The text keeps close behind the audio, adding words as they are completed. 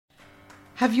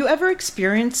Have you ever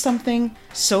experienced something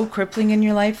so crippling in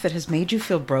your life that has made you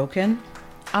feel broken?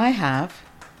 I have.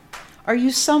 Are you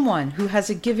someone who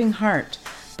has a giving heart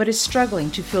but is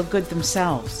struggling to feel good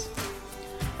themselves?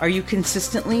 Are you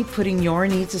consistently putting your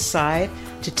needs aside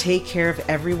to take care of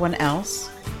everyone else?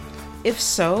 If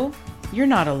so, you're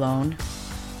not alone.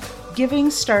 Giving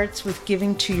starts with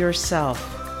giving to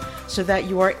yourself so that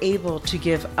you are able to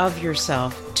give of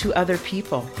yourself to other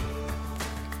people.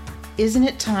 Isn't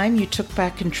it time you took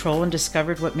back control and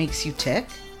discovered what makes you tick?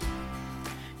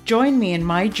 Join me in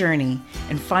my journey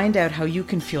and find out how you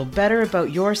can feel better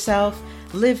about yourself,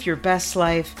 live your best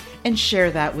life, and share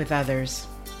that with others.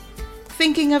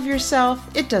 Thinking of yourself,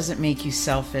 it doesn't make you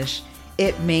selfish,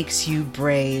 it makes you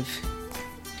brave.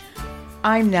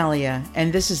 I'm Nelia,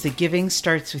 and this is the Giving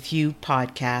Starts With You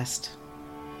podcast.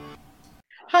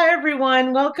 Hi,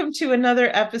 everyone. Welcome to another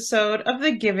episode of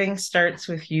the Giving Starts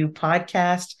With You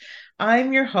podcast.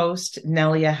 I'm your host,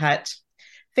 Nelia Hutt.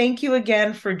 Thank you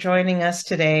again for joining us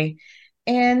today.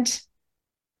 And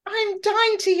I'm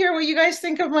dying to hear what you guys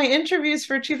think of my interviews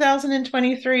for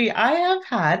 2023. I have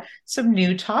had some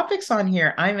new topics on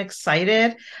here. I'm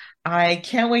excited. I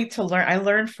can't wait to learn. I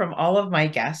learned from all of my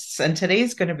guests, and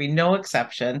today's going to be no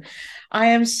exception. I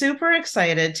am super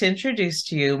excited to introduce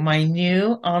to you my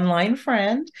new online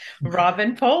friend,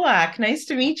 Robin Polak. Nice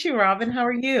to meet you, Robin. How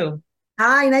are you?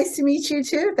 Hi, nice to meet you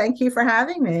too. Thank you for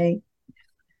having me.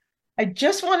 I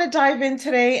just want to dive in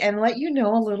today and let you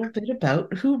know a little bit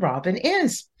about who Robin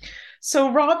is.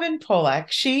 So, Robin Polak,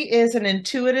 she is an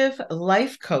intuitive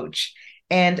life coach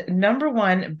and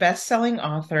 #1 best-selling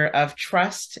author of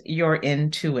Trust Your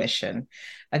Intuition,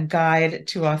 a guide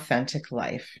to authentic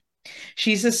life.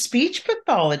 She's a speech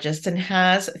pathologist and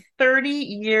has 30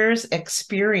 years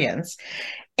experience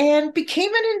and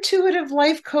became an intuitive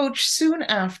life coach soon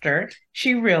after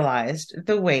she realized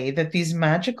the way that these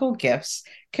magical gifts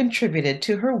contributed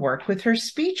to her work with her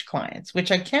speech clients,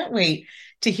 which I can't wait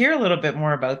to hear a little bit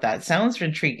more about that. Sounds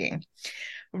intriguing.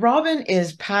 Robin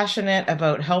is passionate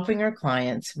about helping her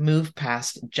clients move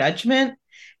past judgment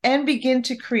and begin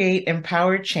to create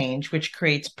empowered change, which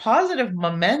creates positive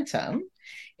momentum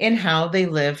in how they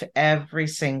live every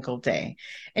single day.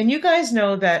 And you guys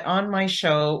know that on my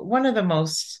show, one of the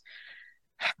most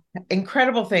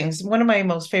incredible things, one of my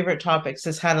most favorite topics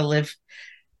is how to live,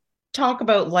 talk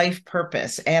about life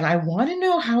purpose. And I want to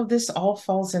know how this all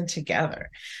falls in together.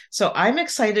 So I'm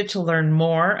excited to learn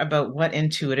more about what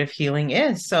intuitive healing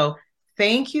is. So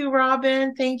thank you,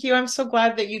 Robin. Thank you. I'm so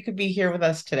glad that you could be here with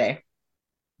us today.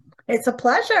 It's a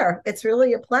pleasure. It's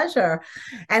really a pleasure.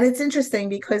 And it's interesting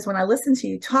because when I listen to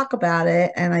you talk about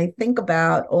it and I think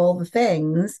about all the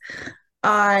things,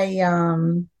 I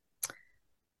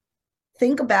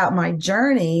think about my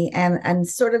journey and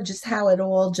sort of just how it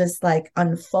all just like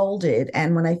unfolded.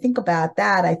 And when I think about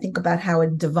that, I think about how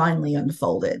it divinely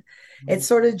unfolded. It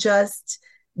sort of just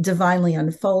divinely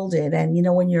unfolded. And you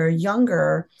know, when you're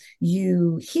younger,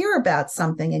 you hear about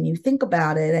something and you think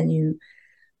about it and you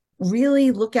really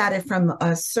look at it from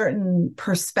a certain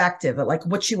perspective, like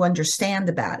what you understand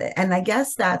about it. And I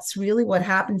guess that's really what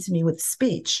happened to me with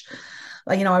speech.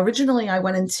 Like, you know, originally I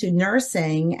went into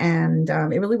nursing and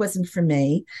it really wasn't for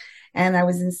me. And I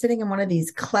was sitting in one of these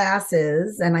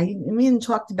classes, and I even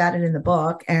talked about it in the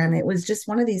book. And it was just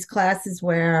one of these classes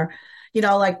where, you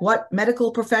know, like, what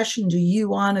medical profession do you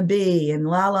want to be? And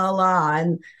la, la, la.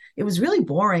 And it was really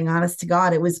boring, honest to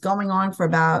God. It was going on for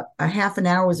about a half an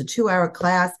hour. It was a 2-hour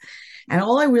class. And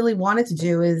all I really wanted to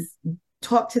do is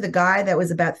talk to the guy that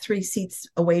was about 3 seats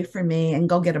away from me and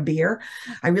go get a beer.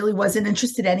 I really wasn't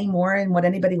interested anymore in what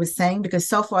anybody was saying, because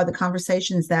so far the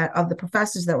conversations that of the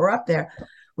professors that were up there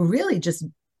were really just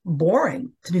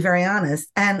boring, to be very honest.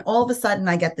 And all of a sudden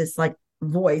I get this like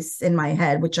voice in my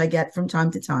head, which I get from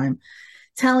time to time,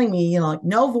 telling me, you know, like,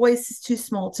 no voice is too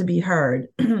small to be heard.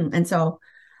 And so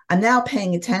I'm now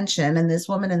paying attention, and this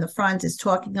woman in the front is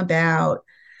talking about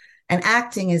and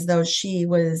acting as though she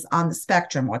was on the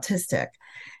spectrum, autistic.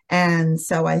 And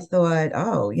so I thought,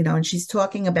 oh, you know, and she's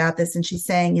talking about this and she's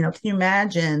saying, you know, can you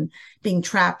imagine being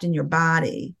trapped in your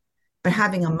body, but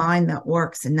having a mind that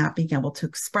works and not being able to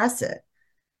express it?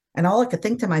 And all I could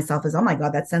think to myself is, oh my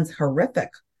God, that sounds horrific.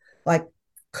 Like,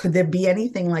 could there be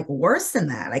anything like worse than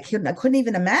that? I couldn't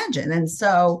even imagine. And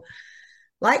so,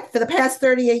 like, for the past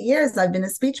 38 years, I've been a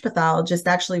speech pathologist,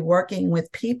 actually working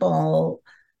with people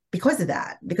because of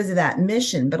that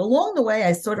mission. But along the way,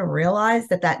 I sort of realized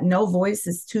that no voice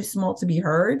is too small to be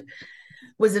heard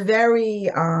was a very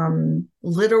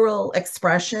literal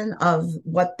expression of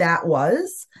what that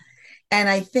was. And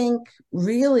I think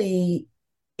really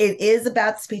it is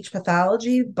about speech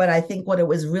pathology, but I think what it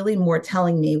was really more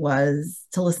telling me was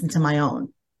to listen to my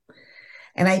own.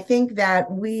 And I think that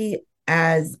we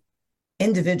as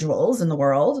individuals in the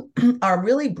world are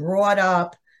really brought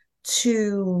up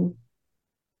to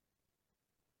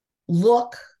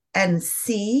look and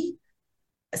see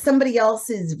somebody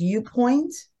else's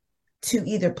viewpoint to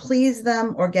either please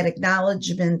them or get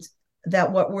acknowledgement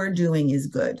that what we're doing is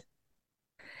good.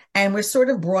 And we're sort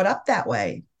of brought up that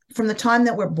way from the time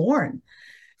that we're born,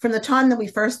 from the time that we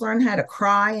first learn how to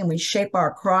cry and we shape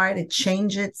our cry to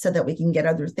change it so that we can get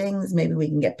other things. Maybe we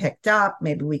can get picked up,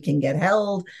 maybe we can get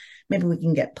held, maybe we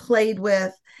can get played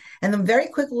with. And then very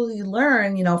quickly you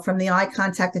learn, from the eye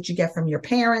contact that you get from your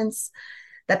parents,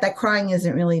 that crying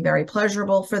isn't really very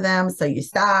pleasurable for them. So you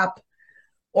stop.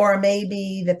 Or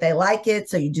maybe that they like it,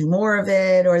 so you do more of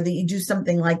it, or that you do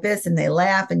something like this and they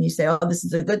laugh and you say, oh, this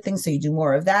is a good thing, so you do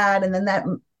more of that. And then that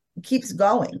keeps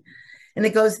going. And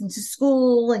it goes into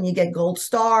school and you get gold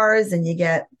stars and you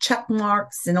get check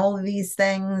marks and all of these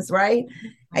things, right?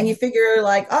 And you figure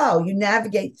like, oh, you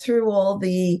navigate through all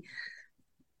the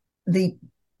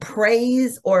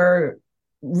praise or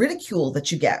ridicule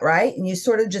that you get, right? And you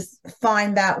sort of just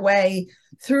find that way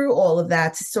through all of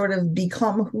that to sort of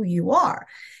become who you are.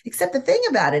 Except the thing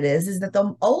about it is that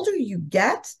the older you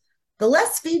get, the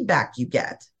less feedback you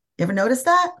get. You ever notice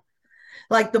that?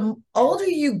 Like the older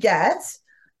you get,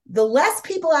 the less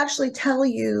people actually tell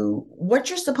you what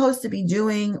you're supposed to be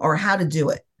doing or how to do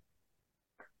it.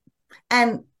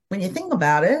 And when you think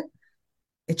about it,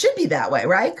 it should be that way,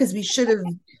 right? Because we should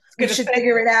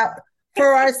figure it out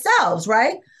for ourselves,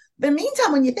 right? But in the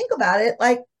meantime, when you think about it,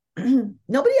 like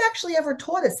nobody actually ever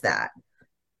taught us that.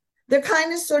 They're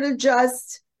kind of sort of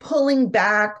just pulling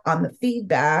back on the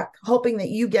feedback, hoping that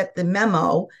you get the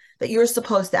memo that you're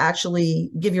supposed to actually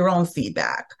give your own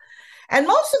feedback. And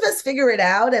most of us figure it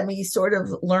out and we sort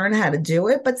of learn how to do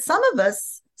it. But some of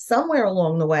us, somewhere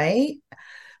along the way,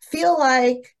 feel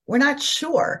like we're not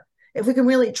sure if we can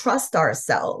really trust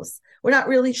ourselves. We're not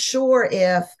really sure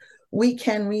if we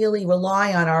can really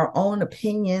rely on our own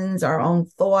opinions, our own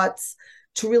thoughts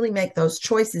to really make those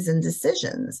choices and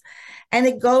decisions. And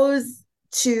it goes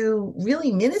to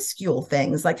really minuscule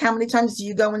things. Like how many times do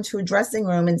you go into a dressing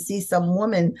room and see some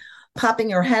woman popping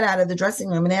her head out of the dressing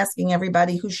room and asking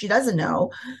everybody who she doesn't know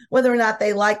whether or not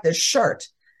they like the shirt,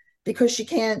 because she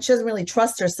doesn't really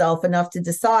trust herself enough to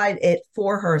decide it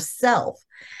for herself.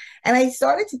 And I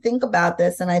started to think about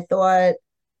this and I thought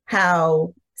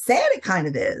how sad it kind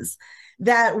of is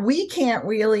that we can't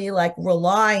really like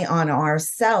rely on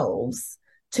ourselves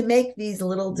to make these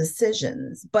little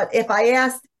decisions. But if I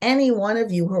asked any one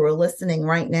of you who are listening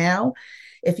right now,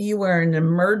 if you were in an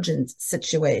emergent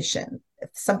situation, if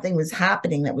something was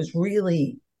happening that was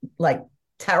really like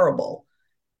terrible,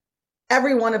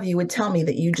 every one of you would tell me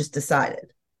that you just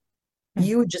decided.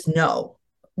 You would just know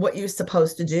what you're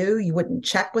supposed to do. You wouldn't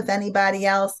check with anybody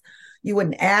else. You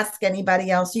wouldn't ask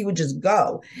anybody else. You would just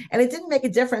go. And it didn't make a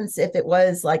difference if it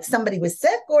was like somebody was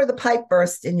sick or the pipe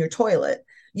burst in your toilet.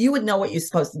 You would know what you're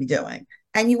supposed to be doing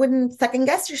and you wouldn't second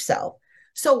guess yourself.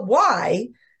 So why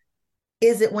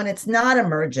is it when it's not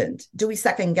emergent, do we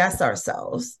second guess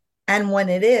ourselves? And when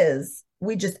it is,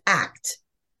 we just act.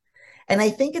 And I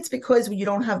think it's because you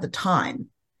don't have the time.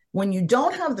 When you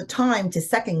don't have the time to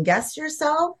second guess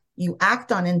yourself, you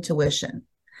act on intuition.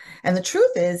 And the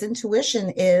truth is,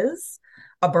 intuition is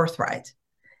a birthright.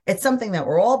 It's something that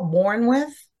we're all born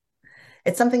with.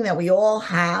 It's something that we all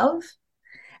have.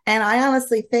 And I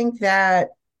honestly think that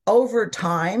over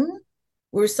time,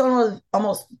 we're sort of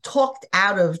almost talked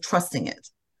out of trusting it.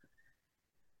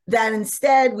 That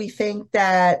instead we think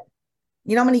that,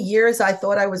 how many years I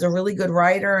thought I was a really good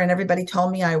writer and everybody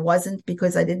told me I wasn't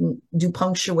because I didn't do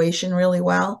punctuation really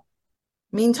well.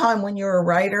 Meantime, when you're a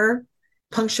writer,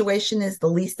 punctuation is the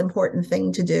least important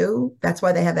thing to do. That's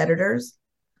why they have editors.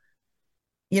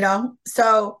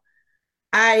 So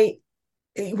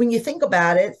when you think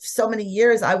about it, so many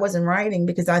years I wasn't writing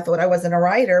because I thought I wasn't a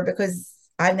writer because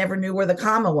I never knew where the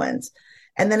comma went.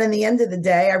 And then in the end of the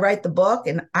day, I write the book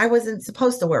and I wasn't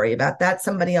supposed to worry about that.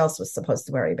 Somebody else was supposed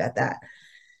to worry about that.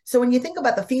 So when you think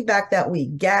about the feedback that we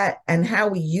get and how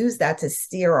we use that to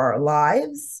steer our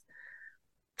lives,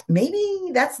 maybe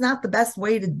that's not the best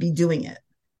way to be doing it.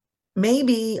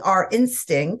 Maybe our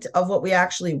instinct of what we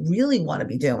actually really want to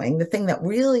be doing, the thing that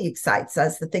really excites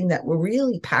us, the thing that we're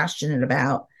really passionate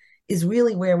about, is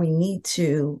really where we need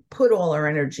to put all our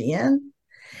energy in.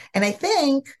 And I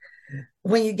think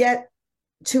when you get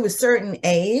to a certain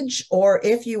age, or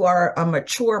if you are a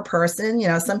mature person,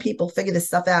 some people figure this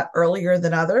stuff out earlier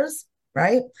than others,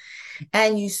 right?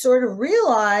 And you sort of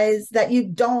realize that you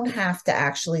don't have to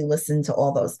actually listen to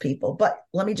all those people. But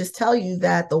let me just tell you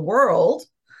that the world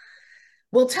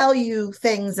will tell you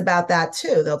things about that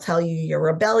too. They'll tell you you're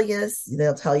rebellious,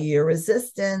 they'll tell you you're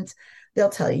resistant, they'll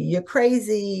tell you you're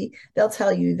crazy, they'll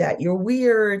tell you that you're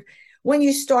weird. When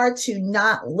you start to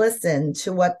not listen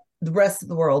to what the rest of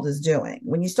the world is doing,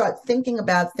 when you start thinking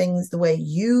about things the way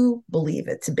you believe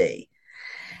it to be.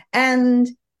 And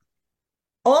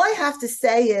all I have to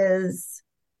say is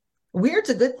weird's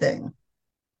a good thing.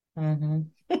 Mm-hmm.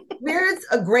 Weird's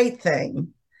a great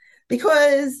thing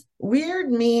because weird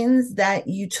means that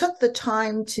you took the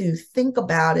time to think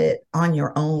about it on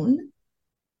your own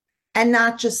and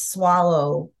not just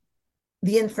swallow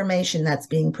the information that's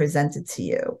being presented to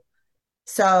you.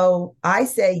 So I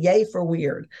say yay for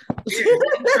weird.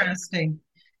 Interesting.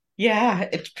 Yeah,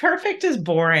 it's perfect is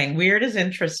boring. Weird is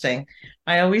interesting.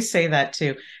 I always say that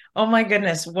too. Oh my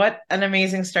goodness, what an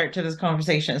amazing start to this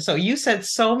conversation. So you said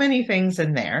so many things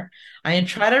in there. I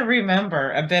try to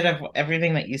remember a bit of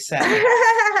everything that you said.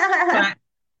 But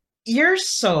you're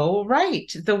so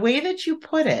right. The way that you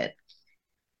put it.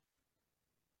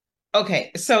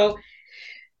 Okay, so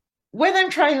when I'm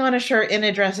trying on a shirt in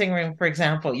a dressing room, for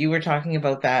example, you were talking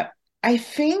about that. I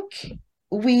think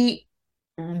we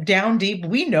down deep,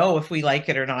 we know if we like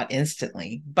it or not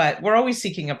instantly, but we're always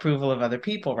seeking approval of other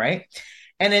people, right?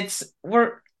 And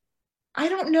I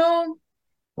don't know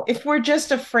if we're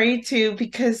just afraid to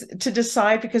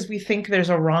decide because we think there's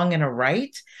a wrong and a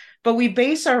right, but we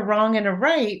base our wrong and a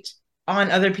right on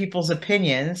other people's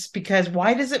opinions because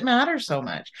why does it matter so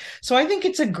much? So I think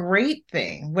it's a great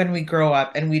thing when we grow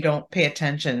up and we don't pay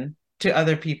attention to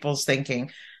other people's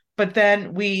thinking, but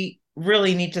then we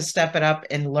really need to step it up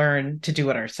and learn to do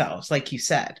it ourselves, like you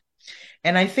said.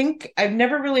 And I think I've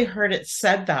never really heard it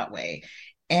said that way.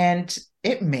 And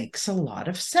it makes a lot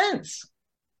of sense.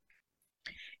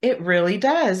 It really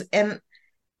does. And,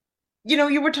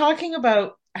 you were talking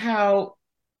about how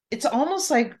it's almost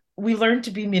like we learn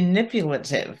to be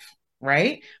manipulative,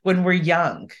 right? When we're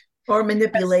young. Or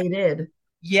manipulated.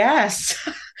 Yes.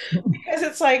 Because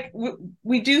it's like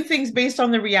we do things based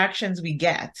on the reactions we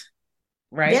get,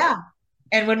 right? Yeah.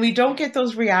 And when we don't get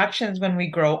those reactions when we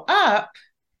grow up,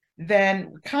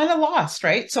 then kind of lost,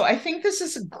 right? So I think this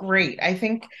is great. I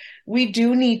think we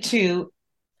do need to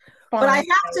But I find.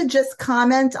 have to just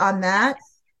comment on that,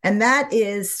 and that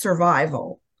is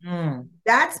survival. Mm,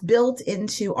 That's built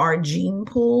into our gene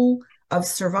pool of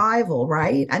survival,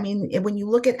 right? I mean, when you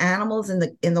look at animals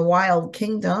in the wild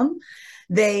kingdom,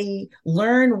 they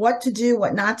learn what to do,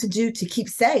 what not to do to keep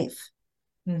safe.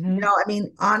 mhm. I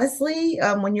mean, honestly,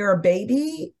 when you're a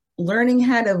baby, learning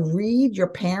how to read your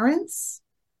parents,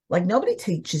 like nobody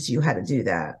teaches you how to do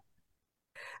that.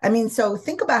 I mean, so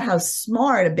think about how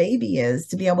smart a baby is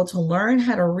to be able to learn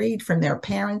how to read from their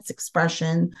parents'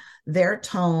 expression, their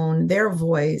tone, their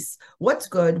voice, what's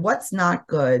good, what's not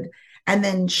good, and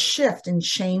then shift and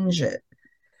change it.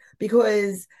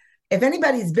 Because if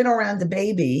anybody's been around a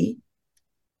baby,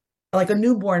 like a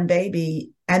newborn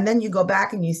baby, and then you go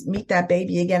back and you meet that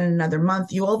baby again in another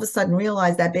month, you all of a sudden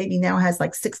realize that baby now has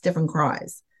like 6 different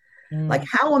cries. Like, Mm.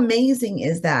 how amazing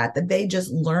is that they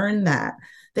just learn that?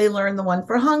 They learn the one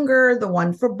for hunger, the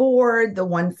one for bored, the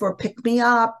one for pick me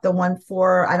up, the one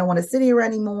for I don't want to sit here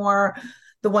anymore,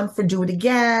 the one for do it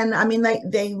again. I mean,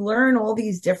 they learn all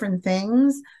these different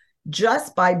things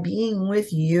just by being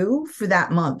with you for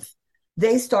that month.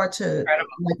 They start to Incredible.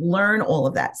 like learn all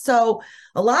of that. So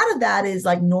a lot of that is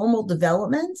like normal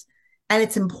development, and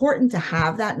it's important to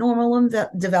have that normal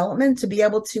development to be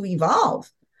able to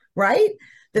evolve, right?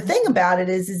 The thing about it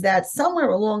is that somewhere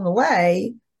along the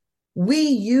way, we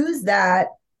use that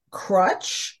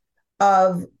crutch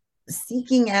of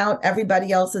seeking out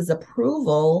everybody else's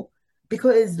approval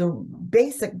because the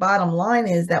basic bottom line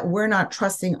is that we're not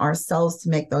trusting ourselves to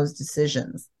make those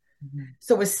decisions. Mhm.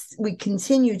 So we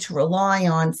continue to rely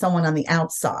on someone on the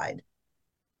outside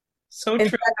So true.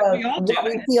 instead We of all do what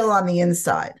we it. feel on the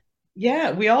inside.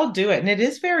 Yeah, we all do it. And it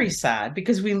is very sad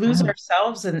because we lose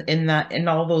ourselves in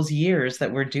all those years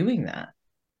that we're doing that.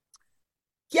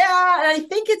 Yeah, and I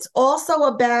think it's also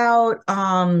about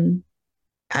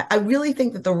I really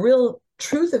think that the real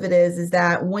truth of it is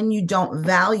that when you don't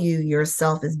value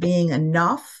yourself as being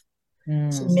enough to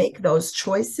Mm, make those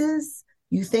choices,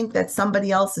 you think that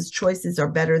somebody else's choices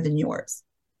are better than yours.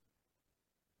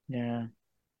 yeah.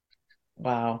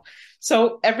 Wow.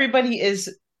 So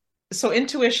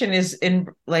intuition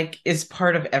is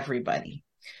part of everybody.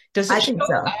 Does it I show think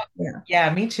so. up? Yeah.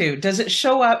 Yeah, me too. Does it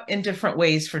show up in different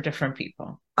ways for different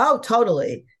people? Oh,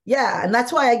 totally. Yeah. And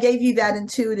that's why I gave you that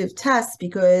intuitive test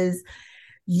because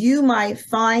you might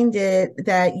find it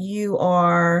that you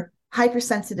are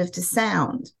hypersensitive to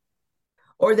sound,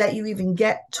 or that you even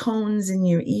get tones in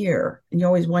your ear and you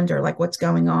always wonder like what's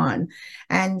going on.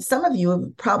 And some of you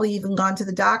have probably even gone to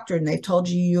the doctor and they've told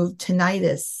you you have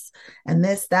tinnitus and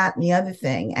this, that, and the other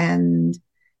thing. And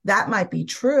that might be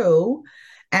true.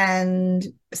 And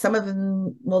some of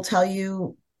them will tell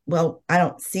you, well, I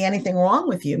don't see anything wrong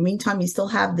with you. Meantime, you still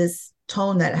have this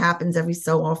tone that happens every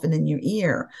so often in your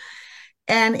ear.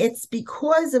 And it's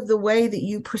because of the way that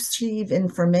you perceive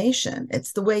information.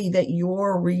 It's the way that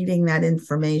you're reading that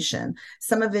information.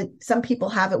 Some of it, some people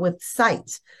have it with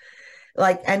sight,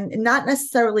 like, and not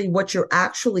necessarily what you're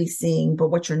actually seeing, but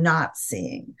what you're not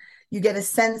seeing. You get a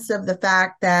sense of the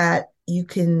fact that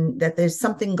that there's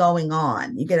something going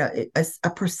on. You get a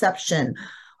perception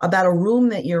about a room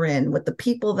that you're in, with the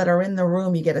people that are in the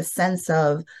room. You get a sense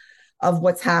of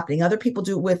what's happening. Other people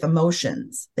do it with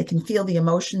emotions. They can feel the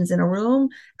emotions in a room.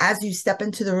 As you step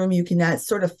into the room, you can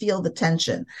sort of feel the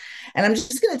tension. And I'm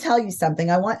just going to tell you something.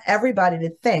 I want everybody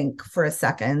to think for a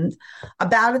second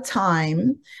about a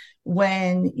time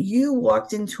when you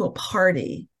walked into a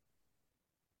party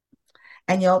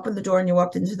and you opened the door and you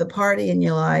walked into the party and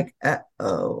you're like,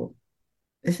 oh,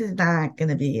 this is not going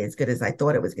to be as good as I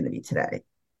thought it was going to be today.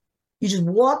 You just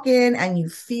walk in and you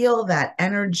feel that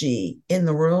energy in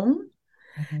the room.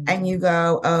 Mm-hmm. And you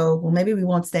go, oh, well, maybe we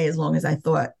won't stay as long as I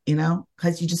thought,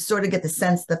 because you just sort of get the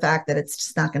sense, the fact that it's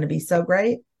just not going to be so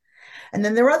great. And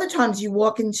then there are other times you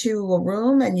walk into a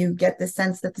room and you get the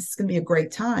sense that this is going to be a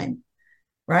great time,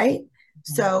 right?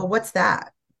 Mm-hmm. So what's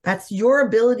that? That's your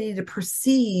ability to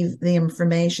perceive the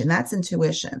information. That's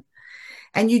intuition.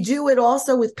 And you do it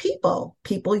also with people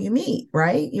you meet,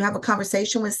 right? You have a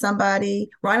conversation with somebody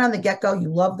right on the get-go.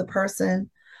 You love the person.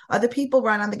 Other people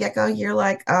right on the get-go, you're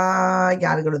like, I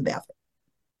got to go to the bathroom.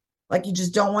 Like you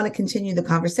just don't want to continue the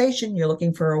conversation. You're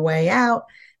looking for a way out.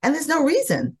 And there's no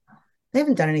reason. They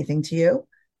haven't done anything to you.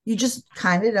 You just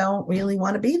kind of don't really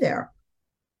want to be there.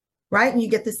 Right? And you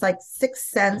get this like sixth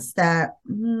sense that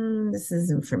this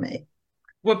isn't for me.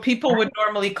 What people would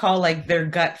normally call like their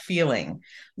gut feeling.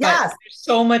 Yes. But there's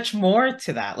so much more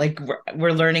to that. Like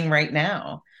we're learning right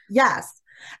now. Yes.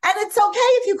 And it's okay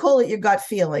if you call it your gut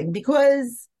feeling,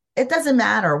 because it doesn't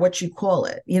matter what you call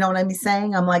it. You know what I'm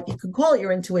saying? I'm like, you can call it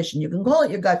your intuition. You can call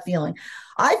it your gut feeling.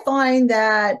 I find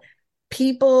that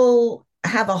people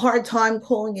have a hard time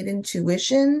calling it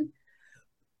intuition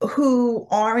who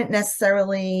aren't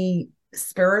necessarily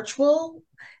spiritual.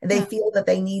 They feel that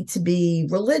they need to be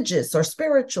religious or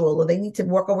spiritual, or they need to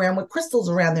walk around with crystals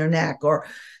around their neck or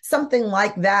something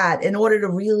like that in order to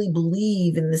really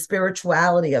believe in the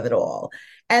spirituality of it all.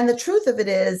 And the truth of it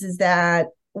is that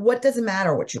what doesn't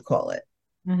matter what you call it.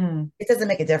 Mm-hmm. It doesn't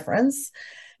make a difference.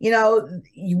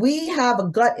 We have a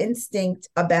gut instinct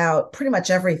about pretty much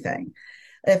everything.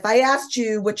 If I asked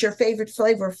you what your favorite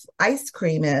flavor of ice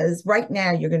cream is, right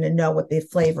now, you're going to know what the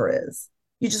flavor is.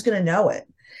 You're just going to know it.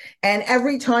 And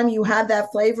every time you have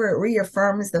that flavor, it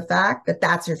reaffirms the fact that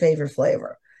that's your favorite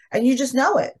flavor. And you just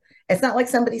know it. It's not like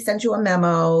somebody sent you a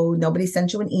memo. Nobody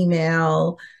sent you an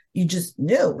email. You just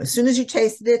knew. As soon as you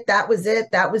tasted it. That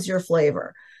was your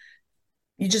flavor.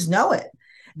 You just know it.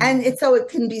 Mm-hmm. And so it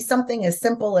can be something as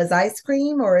simple as ice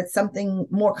cream, or it's something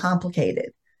more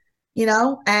complicated,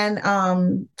 And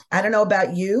I don't know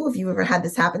about you, if you ever had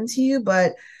this happen to you,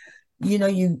 but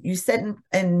you set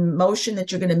in motion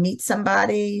that you're going to meet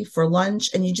somebody for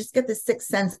lunch, and you just get the sixth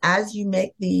sense as you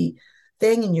make the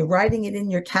thing and you're writing it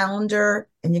in your calendar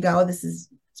and you go, oh, it's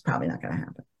probably not going to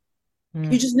happen.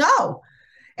 You just know.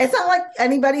 It's not like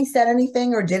anybody said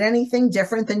anything or did anything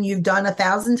different than you've done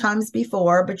 1,000 times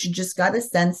before, but you just got a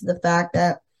sense of the fact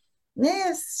that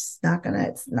it's not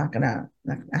gonna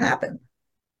happen.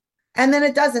 And then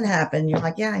it doesn't happen. You're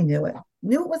like, yeah, I knew it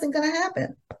wasn't going to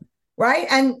happen. Right.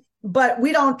 But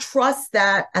we don't trust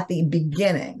that at the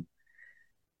beginning.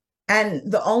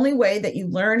 And the only way that you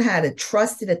learn how to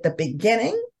trust it at the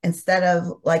beginning, instead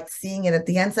of like seeing it at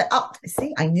the end, say, oh,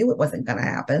 see, I knew it wasn't going to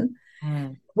happen.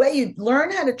 Way you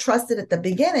learn how to trust it at the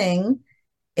beginning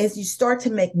is you start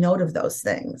to make note of those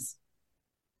things.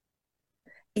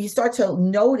 You start to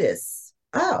notice,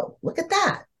 oh, look at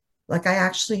that. Like I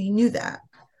actually knew that.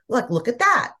 Look at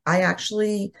that. I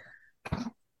actually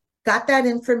got that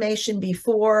information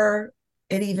before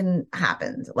it even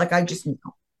happened. Like I just knew.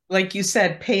 Like you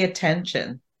said, pay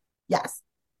attention. Yes.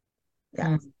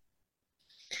 Yes.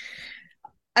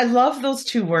 I love those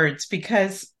two words,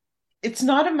 because it's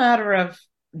not a matter of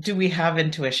do we have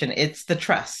intuition? It's the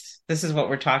trust. This is what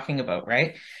we're talking about,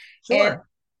 right? Sure. And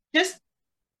just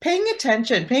paying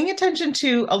attention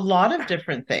to a lot of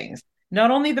different things,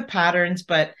 not only the patterns,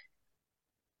 but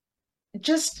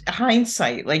just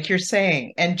hindsight, like you're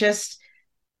saying, and just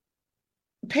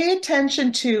pay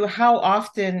attention to how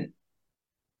often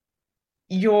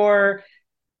your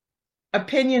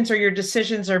opinions or your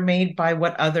decisions are made by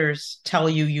what others tell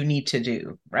you you need to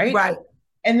do, right? Right.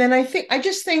 And then I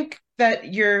just think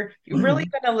that you're really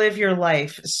going to live your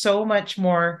life so much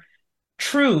more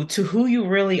true to who you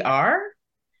really are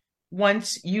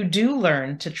once you do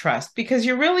learn to trust, because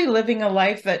you're really living a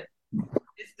life that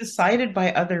is decided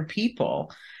by other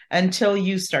people until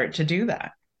you start to do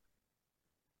that.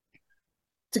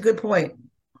 It's a good point.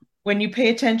 When you pay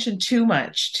attention too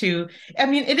much to, I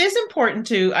mean, it is important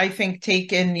to, I think,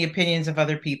 take in the opinions of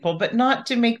other people, but not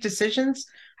to make decisions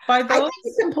by I those. think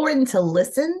it's important to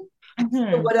listen to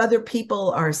Mhm. what other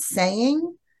people are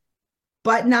saying,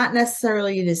 but not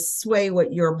necessarily to sway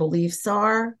what your beliefs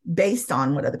are based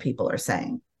on what other people are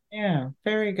saying. Yeah,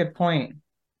 very good point.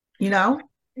 You know?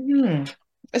 Hmm.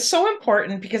 It's so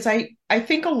important because I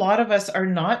think a lot of us are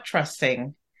not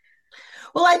trusting.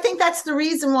 Well, I think that's the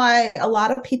reason why a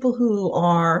lot of people who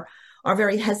are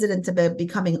very hesitant about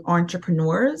becoming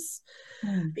entrepreneurs,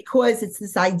 Hmm. because it's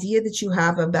this idea that you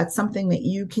have about something that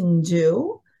you can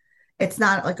do. It's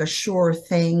not like a sure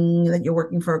thing that you're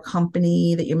working for a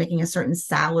company, that you're making a certain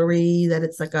salary, that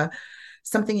it's like a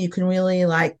something you can really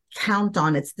like count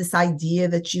on. It's this idea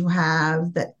that you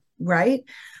have that, right?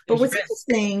 But There's what's risk.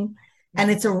 interesting, and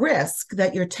it's a risk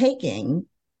that you're taking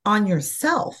on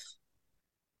yourself,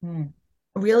 Hmm.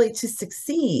 really, to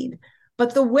succeed.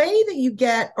 But the way that you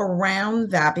get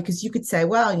around that, because you could say,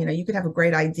 well, you could have a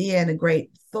great idea and a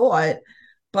great thought,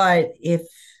 but if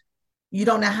you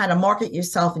don't know how to market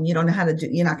yourself and you don't know how to do,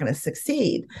 you're not going to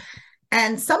succeed.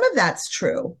 And some of that's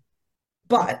true.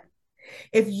 But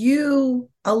if you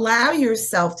allow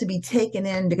yourself to be taken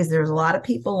in, because there's a lot of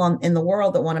people in the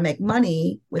world that want to make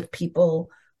money with people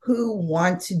who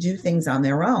want to do things on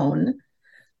their own,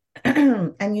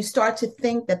 and you start to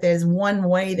think that there's one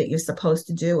way that you're supposed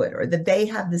to do it, or that they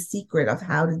have the secret of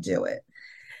how to do it.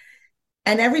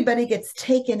 And everybody gets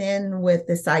taken in with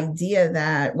this idea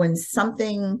that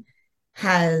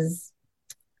has,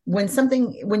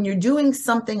 when you're doing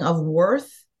something of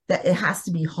worth, that it has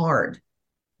to be hard,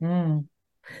 Hmm.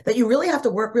 that you really have to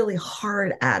work really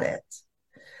hard at it.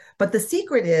 But the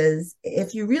secret is,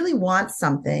 if you really want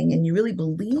something and you really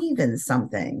believe in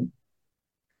something,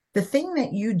 the thing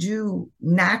that you do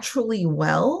naturally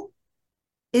well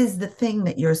is the thing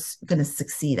that you're going to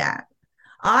succeed at.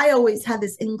 I always had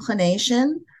this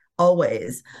inclination,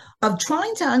 always, of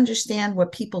trying to understand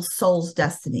what people's soul's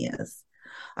destiny is.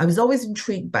 I was always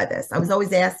intrigued by this. I was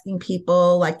always asking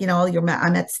people, like,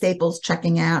 I'm at Staples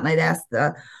checking out, and I'd ask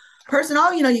the person,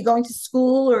 oh, you're going to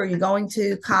school, or you're going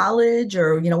to college,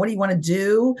 or, what do you want to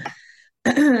do?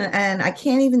 And I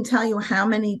can't even tell you how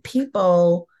many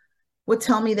people would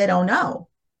tell me they don't know.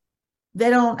 They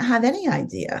don't have any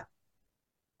idea.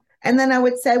 And then they, I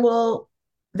would say, well,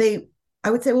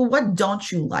 what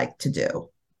don't you like to do?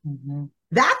 Mhm.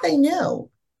 That they knew.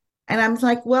 And I'm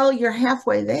like, well, you're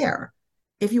halfway there.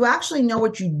 If you actually know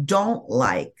what you don't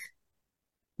like,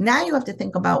 now you have to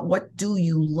think about, what do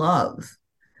you love?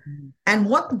 Mhm. And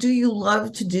what do you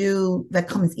love to do that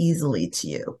comes easily to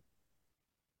you?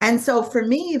 And so for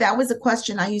me, that was a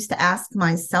question I used to ask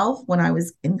myself when I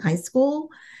was in high school.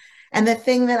 And the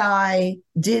thing that I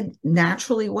did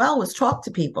naturally well was talk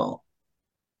to people.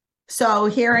 So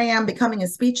here I am becoming a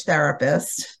speech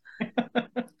therapist,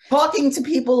 talking to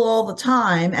people all the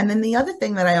time. And then the other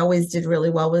thing that I always did really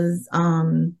well was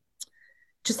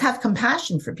just have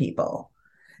compassion for people.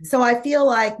 So I feel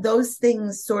like those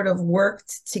things sort of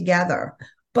worked together.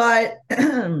 But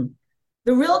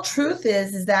the real truth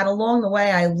is that along the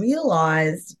way, I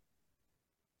realized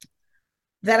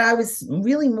that I was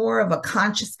really more of a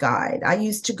conscious guide. I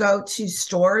used to go to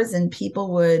stores and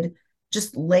people would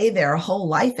just lay their whole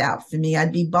life out for me.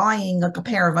 I'd be buying like a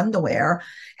pair of underwear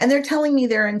and they're telling me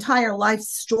their entire life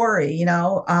story,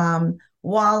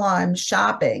 while I'm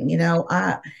shopping,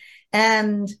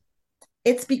 and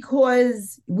it's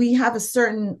because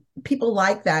people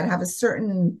like that have a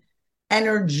certain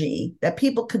energy that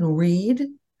people can read.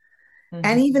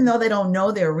 And Mhm. even though they don't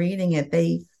know they're reading it,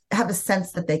 they have a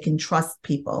sense that they can trust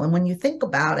people. And when you think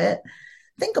about it,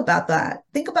 think about that.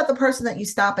 Think about the person that you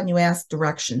stop and you ask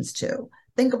directions to.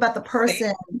 Think about the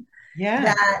person Yeah.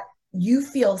 that you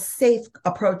feel safe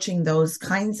approaching those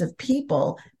kinds of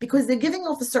people, because they're giving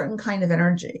off a certain kind of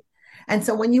energy. And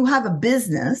so when you have a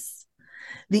business,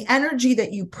 the energy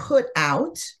that you put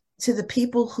out to the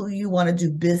people who you want to do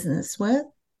business with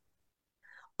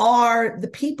are the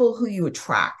people who you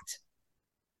attract.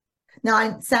 Now,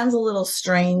 it sounds a little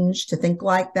strange to think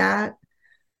like that,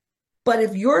 But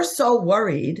if you're so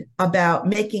worried about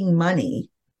making money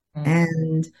Mm.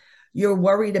 and you're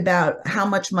worried about how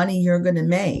much money you're going to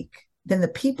make, then the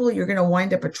people you're going to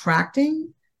wind up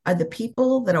attracting are the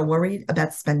people that are worried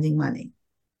about spending money.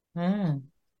 Mm.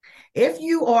 If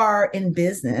you are in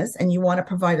business and you want to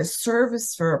provide a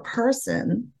service for a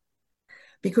person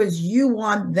because you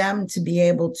want them to be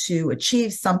able to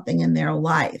achieve something in their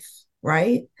life,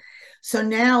 right? So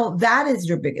now that is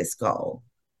your biggest goal.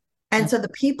 And so the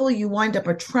people you wind up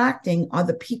attracting are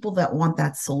the people that want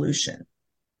that solution.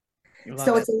 Love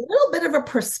So it. it's a little bit of a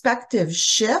perspective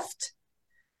shift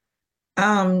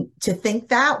to think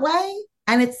that way.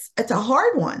 And it's a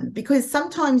hard one because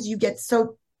sometimes you get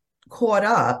so caught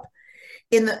up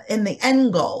in the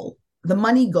end goal, the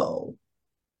money goal,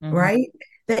 Mhm. right?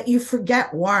 That you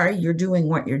forget why you're doing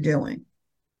what you're doing.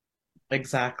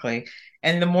 Exactly.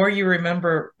 And the more you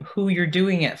remember who you're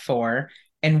doing it for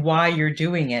and why you're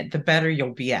doing it, the better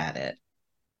you'll be at it.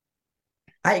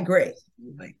 I agree.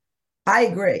 Like, I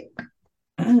agree.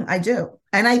 I do.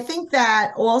 And I think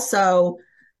that also,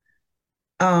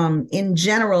 in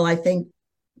general, I think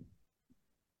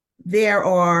there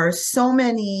are so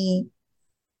many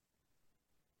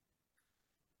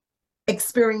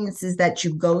experiences that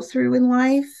you go through in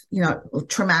life,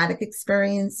 traumatic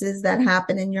experiences that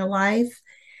happen in your life.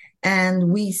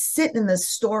 And we sit in the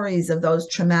stories of those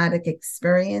traumatic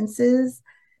experiences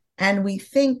and we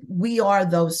think we are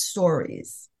those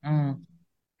stories. mm,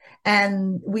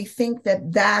 And we think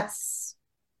that that's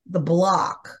the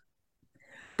block.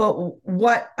 But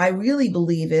what I really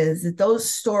believe is that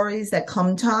those stories that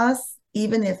come to us,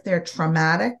 even if they're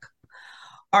traumatic,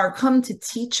 are come to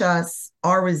teach us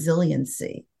our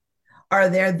resiliency. Are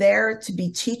they there to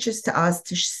be teachers to us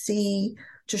to see,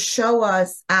 to show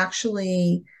us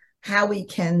actually how we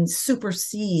can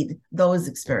supersede those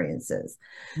experiences?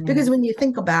 mm. Because when you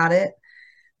think about it,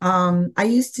 I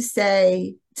used to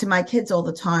say to my kids all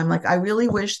the time, like, I really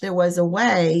wish there was a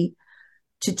way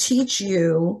to teach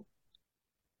you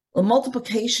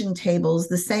multiplication tables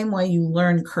the same way you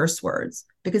learn curse words,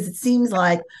 because it seems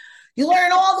like you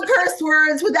learn all the curse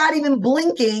words without even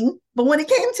blinking. But when it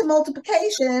came to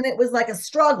multiplication, it was like a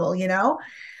struggle, you know?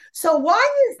 So why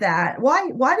is that? Why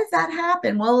does that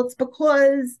happen? Well, it's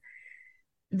because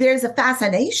there's a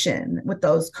fascination with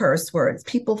those curse words.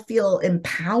 People feel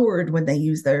empowered when they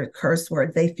use their curse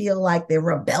words. They feel like they're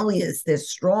rebellious, they're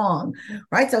strong,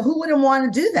 right? So who wouldn't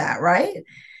want to do that, right?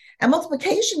 And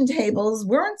multiplication tables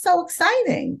weren't so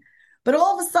exciting. But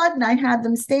all of a sudden, I had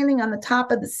them standing on the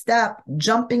top of the step,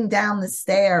 jumping down the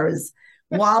stairs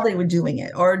while they were doing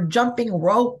it, or jumping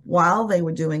rope while they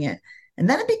were doing it. And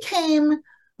then it became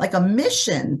like a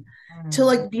mission to Mm.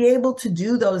 like be able to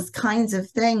do those kinds of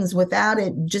things without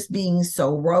it just being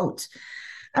so rote.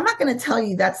 I'm not going to tell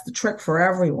you that's the trick for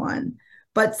everyone,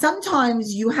 but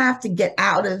sometimes you have to get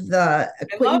out of the I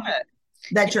love equation it.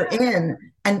 that you're Yeah,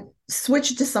 in and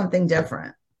switch to something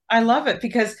different. I love it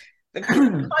because the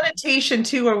connotation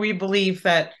too, where we believe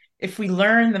that if we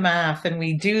learn the math and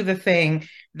we do the thing,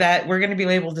 that we're going to be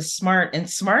able to smart, and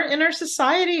smart in our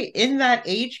society in that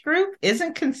age group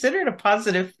isn't considered a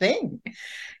positive thing.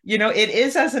 It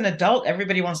is as an adult,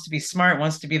 everybody wants to be smart,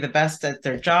 wants to be the best at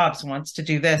their jobs, wants to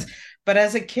do this. But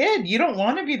as a kid, you don't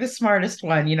want to be the smartest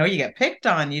one. You get picked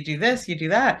on, you do this, you do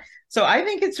that. So I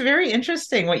think it's very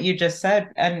interesting what you just said.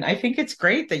 And I think it's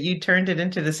great that you turned it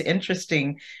into this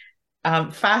interesting,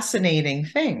 fascinating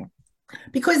thing.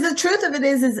 Because the truth of it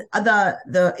is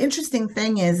the interesting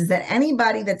thing is that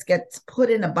anybody that gets put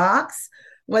in a box,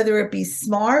 whether it be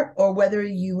smart or whether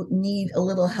you need a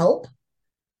little help,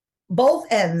 both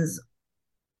ends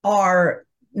are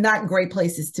not great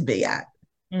places to be at,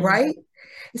 Mm. right?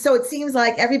 So it seems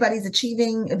like everybody's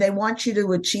achieving, they want you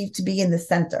to achieve to be in the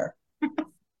center.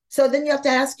 So then you have to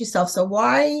ask yourself, so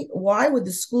why would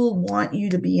the school want you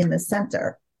to be in the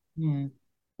center? Mm.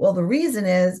 Well, the reason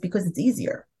is because it's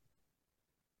easier.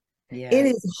 It Yeah.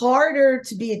 is harder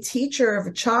to be a teacher of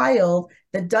a child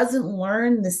that doesn't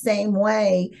learn the same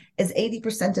way as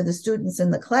 80% of the students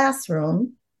in the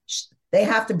classroom. They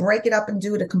have to break it up and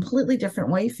do it a completely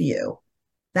different way for you.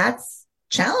 That's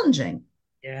challenging.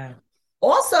 Yeah.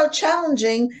 Also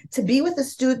challenging to be with a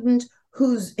student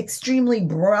who's extremely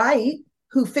bright,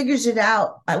 who figures it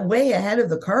out way ahead of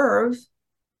the curve.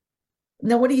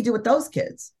 Now, what do you do with those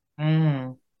kids?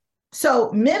 Mm.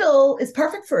 So middle is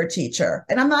perfect for a teacher.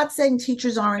 And I'm not saying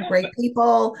teachers aren't Yeah, great but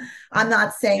people. I'm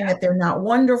not saying yeah, that they're not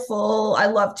wonderful. I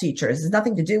love teachers. There's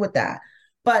nothing to do with that.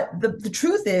 But the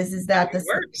truth is how that it the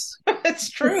works. It's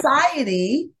true.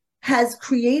 society has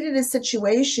created a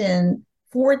situation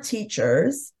for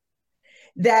teachers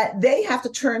that they have to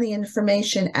turn the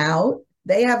information out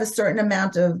They have a certain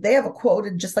amount of, they have a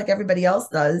quota, just like everybody else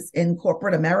does in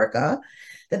corporate America,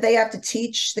 that they have to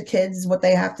teach the kids what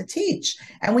they have to teach.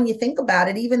 And when you think about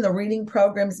it, even the reading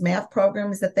programs, math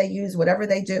programs that they use, whatever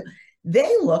they do,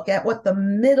 they look at what the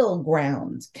middle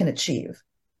ground can achieve.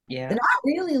 Yeah. They're not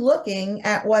really looking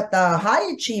at what the high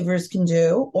achievers can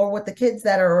do or what the kids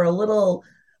that are a little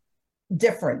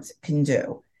different can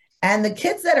do. And the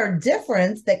kids that are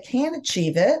different, that can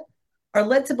achieve it, are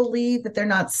led to believe that they're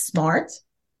not smart,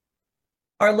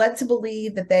 are led to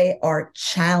believe that they are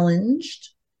challenged,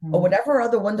 or whatever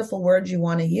other wonderful words you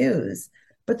want to use.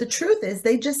 But the truth is,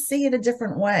 they just see it a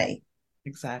different way.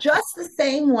 Exactly. Just the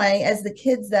same way as the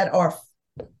kids that are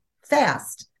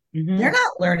fast. They're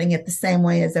not learning it the same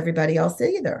way as everybody else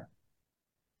either.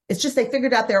 It's just they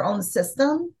figured out their own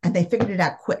system and they figured it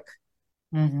out quick.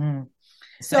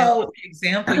 So the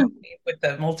example you gave with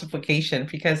the multiplication,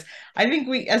 because I think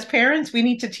we as parents we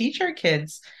need to teach our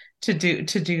kids to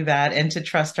do that and to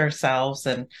trust ourselves.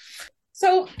 And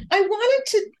so I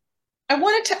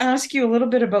wanted to ask you a little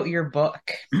bit about your book.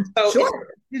 So sure.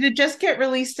 Did it just get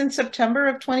released in September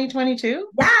of 2022?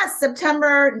 Yes,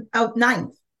 September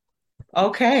 9th.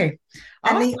 Okay.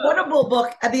 And the Audible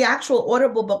book, the actual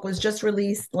Audible book was just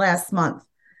released last month.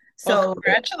 So well,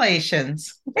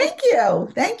 congratulations. Thank you.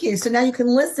 Thank you. So now you can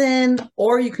listen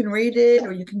or you can read it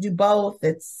or you can do both.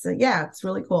 It's it's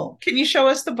really cool. Can you show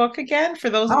us the book again for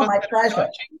those of us my that pleasure. are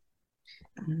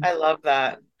watching? I love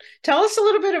that. Tell us a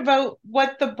little bit about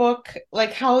what the book,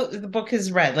 like how the book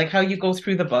is read, like how you go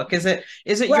through the book. Is it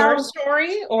your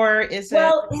story or is it?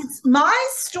 Well, it's my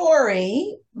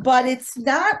story, but it's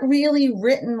not really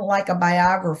written like a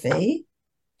biography.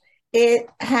 It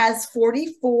has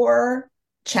 44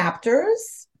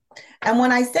 chapters. And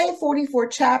when I say 44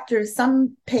 chapters,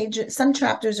 some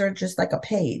chapters are just like a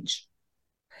page.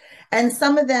 And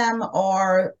some of them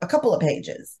are a couple of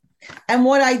pages. And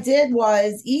what I did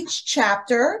was each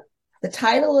chapter, the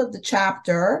title of the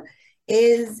chapter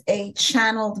is a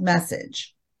channeled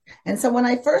message. And so when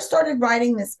I first started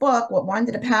writing this book, what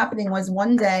ended up happening was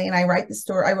one day,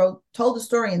 and told the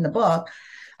story in the book,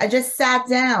 I just sat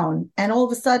down and all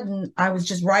of a sudden I was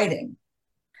just writing.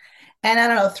 And I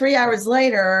don't know, 3 hours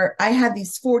later, I had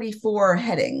these 44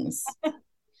 headings.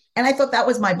 And I thought that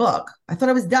was my book. I thought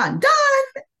I was done.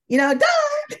 Done!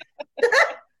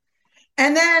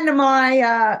 And then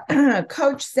my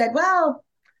coach said, well,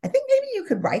 I think maybe you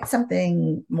could write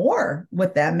something more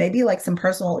with them, maybe like some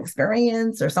personal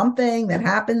experience or something that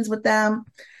happens with them.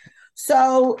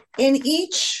 So in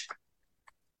each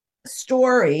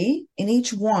story, in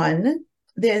each one,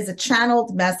 there's a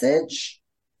channeled message.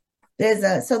 There's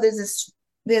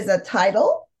a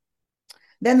title.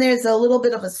 Then there's a little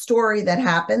bit of a story that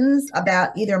happens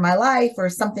about either my life or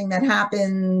something that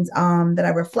happened that I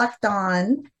reflect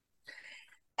on.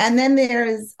 And then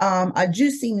there's a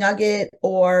juicy nugget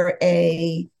or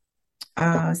a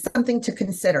something to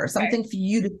consider, something for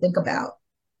you to think about.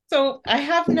 So I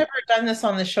have never done this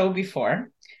on the show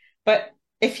before, but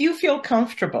if you feel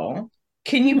comfortable,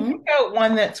 can you pick out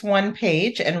one that's one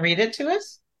page and read it to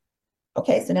us?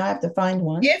 Okay, so now I have to find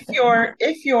one. If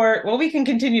you're, well, we can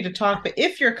continue to talk, but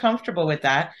if you're comfortable with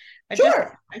that,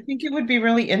 sure. I think it would be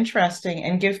really interesting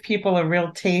and give people a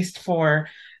real taste for,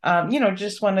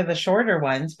 just one of the shorter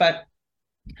ones. But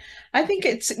I think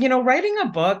it's, writing a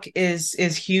book is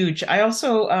huge. I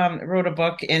also wrote a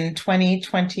book in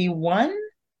 2021.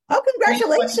 Oh,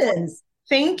 congratulations.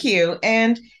 Thank you.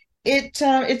 And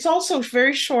it's also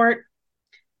very short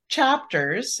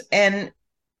chapters, and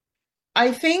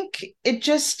I think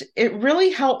it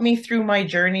really helped me through my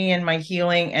journey and my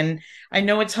healing. And I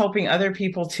know it's helping other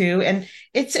people too. And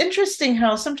it's interesting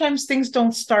how sometimes things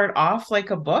don't start off like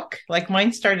a book. Like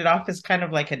mine started off as kind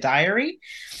of like a diary.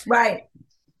 Right.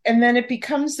 And then it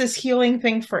becomes this healing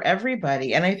thing for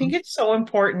everybody. And I think it's so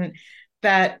important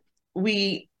that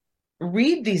we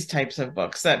read these types of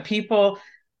books, that people,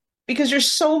 because there's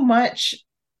so much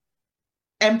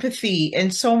empathy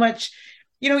and so much,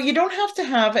 you don't have to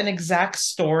have an exact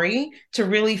story to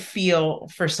really feel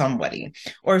for somebody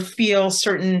or feel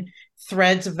certain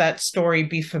threads of that story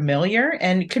be familiar,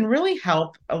 and it can really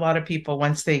help a lot of people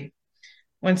once they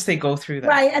go through that.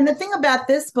 Right. And the thing about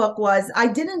this book was I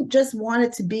didn't just want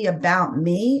it to be about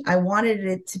me. I wanted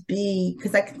it to be,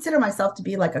 because I consider myself to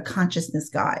be like a consciousness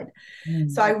guide.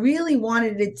 So I really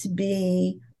wanted it to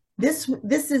be, this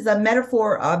is a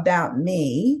metaphor about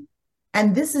me.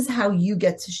 And this is how you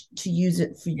get to use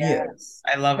it for you.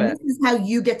 I love it. This is how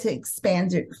you get to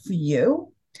expand it for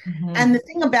you. And the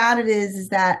thing about it is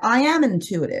that I am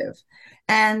intuitive.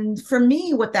 And for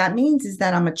me, what that means is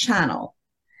that I'm a channel.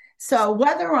 So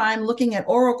whether I'm looking at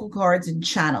oracle cards and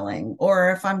channeling,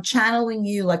 or if I'm channeling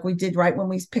you like we did right when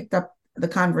we picked up the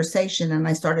conversation and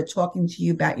I started talking to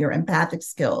you about your empathic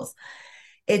skills,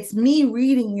 it's me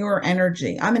reading your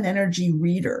energy. I'm an energy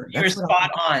reader. You're That's what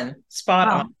spot on. Spot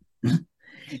on. I'm.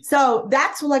 So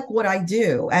that's like what I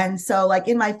do. And so, like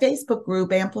in my Facebook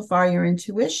group, Amplify Your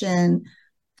Intuition,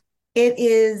 it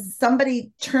is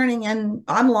somebody turning in,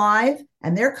 I'm live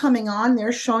and they're coming on,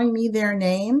 they're showing me their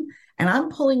name, and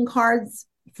I'm pulling cards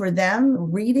for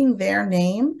them, reading their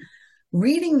name,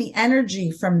 reading the energy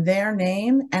from their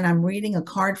name, and I'm reading a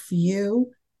card for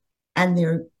you. And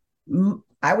they're,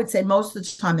 I would say most of the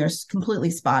time, they're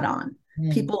completely spot on.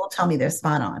 People will tell me they're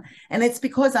spot on. And it's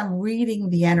because I'm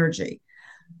reading the energy.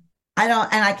 I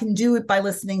don't, and I can do it by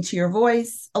listening to your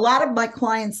voice. A lot of my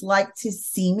clients like to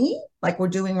see me, like we're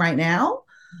doing right now.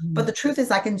 But the truth is,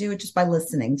 I can do it just by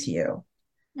listening to you.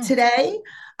 Today,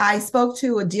 I spoke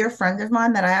to a dear friend of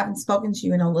mine that I haven't spoken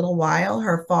to in a little while.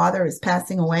 Her father is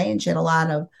passing away, and she had a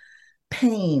lot of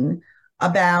pain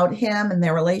about him and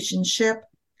their relationship.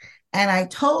 And I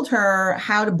told her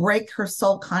how to break her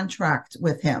soul contract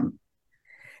with him,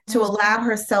 to allow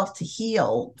herself to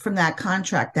heal from that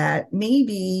contract, that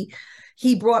maybe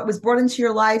he was brought into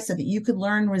your life so that you could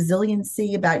learn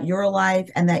resiliency about your life,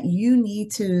 and that you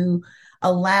need to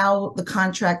allow the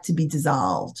contract to be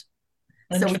dissolved.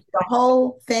 So we did a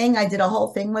whole thing. I did a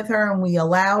whole thing with her, and we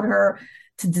allowed her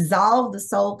to dissolve the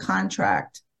soul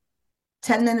contract.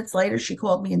 10 minutes later, she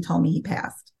called me and told me he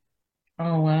passed.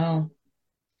 Oh, wow.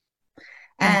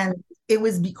 And it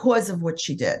was because of what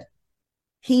she did.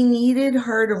 He needed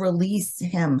her to release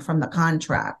him from the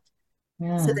contract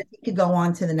so that he could go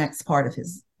on to the next part of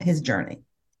his journey.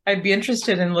 I'd be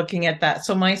interested in looking at that.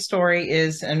 So my story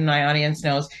is, and my audience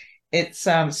knows, it's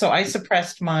so I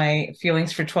suppressed my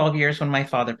feelings for 12 years when my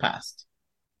father passed.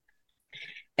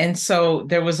 And so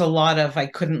there was a lot of, I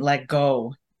couldn't let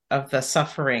go of the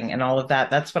suffering and all of that.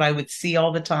 That's what I would see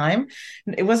all the time.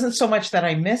 It wasn't so much that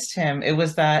I missed him. It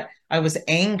was that I was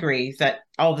angry that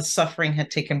all the suffering had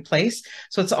taken place.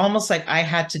 So it's almost like I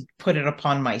had to put it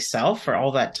upon myself for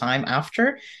all that time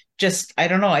after. Just, I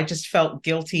don't know, I just felt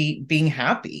guilty being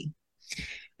happy.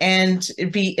 And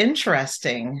it'd be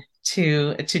interesting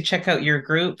to check out your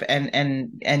group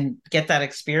and get that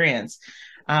experience.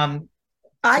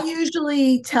 I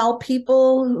usually tell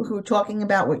people who are talking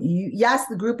about yes,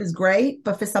 the group is great,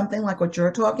 but for something like what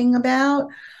you're talking about,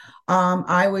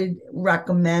 I would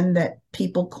recommend that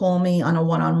people call me on a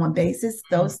one-on-one basis.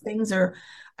 Those things are,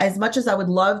 as much as I would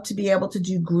love to be able to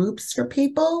do groups for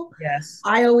people. Yes.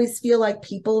 I always feel like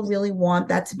people really want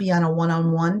that to be on a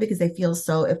one-on-one because it feels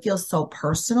so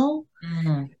personal.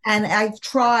 Mm-hmm. And I've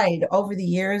tried over the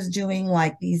years doing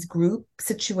like these group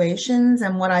situations.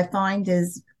 And what I find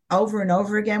is over and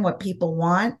over again, what people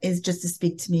want is just to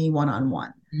speak to me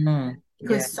one-on-one. Mm-hmm.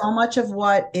 Because so much of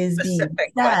what is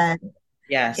specific being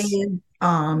said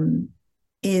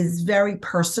is very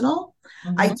personal.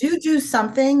 Mm-hmm. I do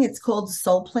something, it's called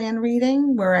soul plan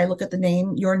reading, where I look at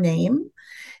your name,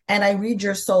 and I read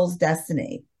your soul's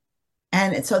destiny.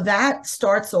 And so that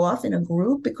starts off in a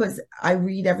group because I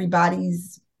read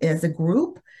everybody's as a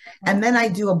group. And then I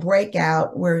do a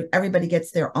breakout where everybody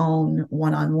gets their own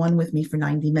one-on-one with me for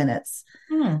 90 minutes.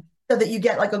 So that you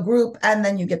get like a group and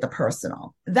then you get the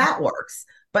personal. That works.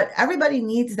 But everybody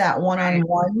needs that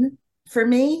one-on-one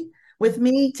with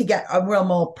me to get a real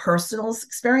more personal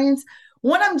experience.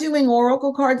 When I'm doing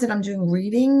oracle cards and I'm doing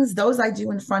readings, those I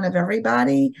do in front of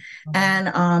everybody.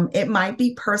 And it might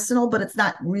be personal, but it's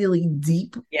not really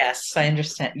deep. Yes, I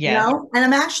understand. Yeah. You know? And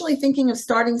I'm actually thinking of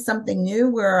starting something new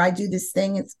where I do this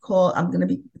thing. It's called,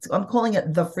 I'm calling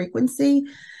it The Frequency.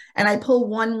 And I pull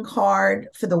one card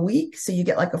for the week. So you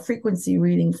get like a frequency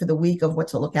reading for the week of what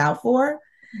to look out for.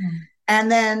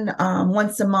 And then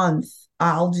once a month,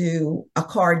 I'll do a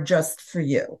card just for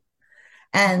you.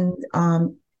 And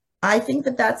I think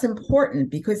that that's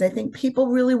important because I think people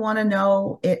really want to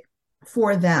know it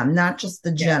for them, not just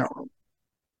the general,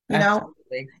 you know?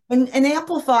 And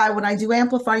Amplify, when I do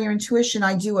Amplify Your Intuition,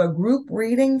 I do a group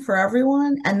reading for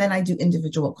everyone, and then I do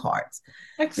individual cards.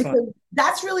 Excellent. Because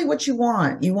that's really what you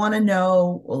want. You want to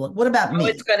know, well, what about me?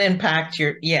 It's going to impact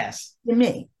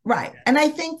me, right. And I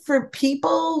think for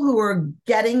people who are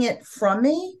getting it from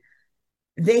me,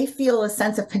 they feel a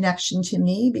sense of connection to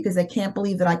me because they can't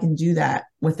believe that I can do that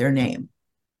with their name.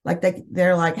 Like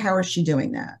they're like, how is she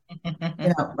doing that?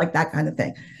 Like that kind of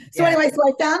thing. So anyway, so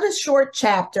I found a short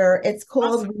chapter. It's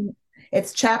called,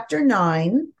 it's chapter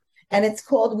 9, and it's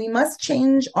called, We Must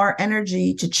Change Our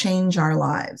Energy to Change Our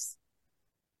Lives.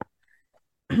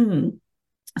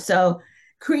 So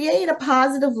create a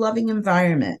positive, loving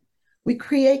environment We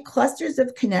create clusters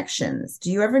of connections.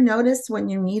 Do you ever notice when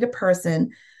you meet a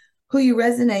person who you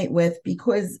resonate with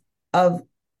because of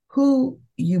who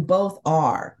you both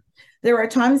are? There are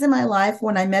times in my life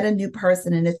when I met a new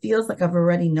person and it feels like I've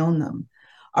already known them.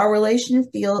 Our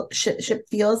relationship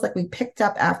feels like we picked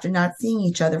up after not seeing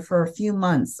each other for a few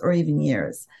months or even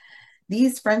years.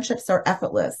 These friendships are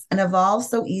effortless and evolve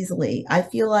so easily. I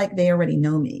feel like they already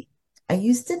know me. I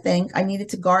used to think I needed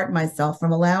to guard myself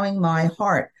from allowing my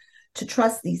heart to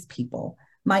trust these people.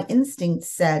 My instinct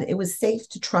said it was safe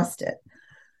to trust it.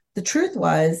 The truth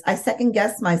was, I second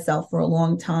guessed myself for a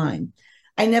long time.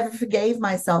 I never forgave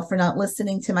myself for not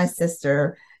listening to my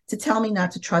sister to tell me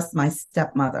not to trust my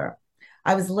stepmother.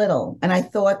 I was little and I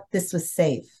thought this was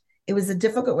safe. It was a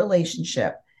difficult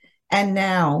relationship. And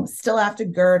now, still after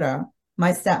Gerda,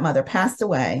 my stepmother, passed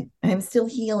away, I am still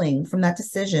healing from that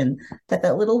decision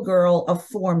that little girl of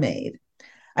 4 made.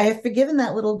 I have forgiven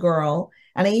that little girl,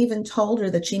 and I even told her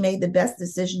that she made the best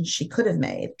decision she could have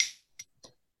made.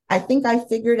 I think I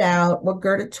figured out what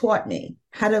Gerda taught me,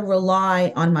 how to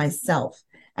rely on myself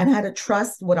and how to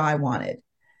trust what I wanted.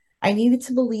 I needed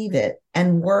to believe it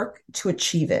and work to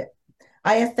achieve it.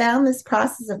 I have found this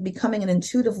process of becoming an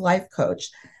intuitive life coach.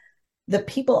 The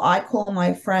people I call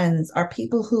my friends are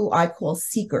people who I call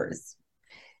seekers.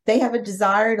 They have a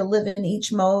desire to live in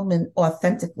each moment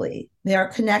authentically. They are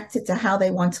connected to how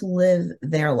they want to live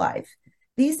their life.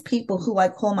 These people who I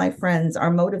call my friends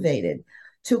are motivated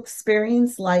to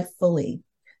experience life fully.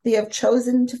 They have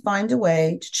chosen to find a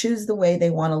way to choose the way they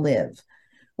want to live.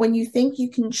 When you think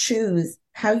you can choose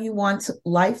how you want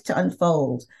life to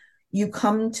unfold, you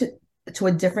come to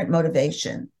a different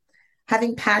motivation.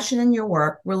 Having passion in your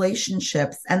work,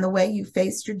 relationships, and the way you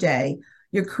face your day,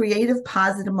 your creative,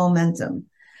 positive momentum.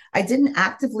 I didn't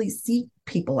actively seek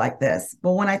people like this,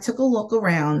 but when I took a look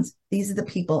around, these are the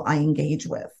people I engage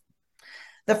with.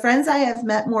 The friends I have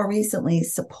met more recently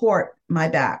support my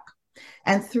back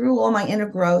and through all my inner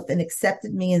growth and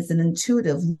accepted me as an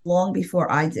intuitive long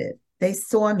before I did. They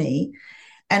saw me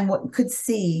and what could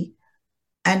see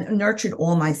and nurtured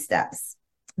all my steps.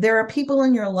 There are people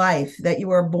in your life that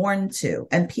you are born to,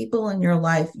 and people in your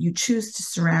life you choose to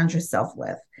surround yourself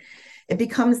with. It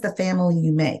becomes the family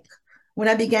you make. When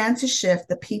I began to shift,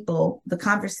 the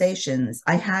conversations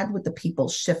I had with the people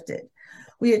shifted.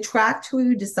 We attract who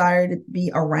we desire to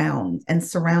be around and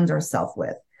surround ourselves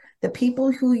with. The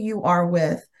people who you are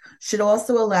with should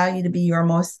also allow you to be your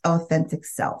most authentic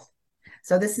self.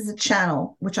 So this is a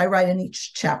channel, which I write in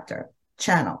each chapter.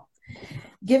 Channel.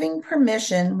 Giving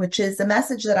permission, which is a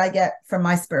message that I get from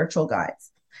my spiritual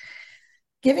guides.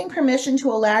 Giving permission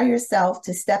to allow yourself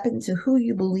to step into who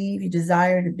you believe you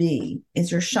desire to be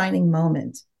is your shining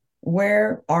moment.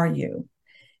 Where are you?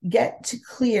 Get to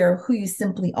clear who you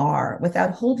simply are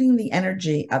without holding the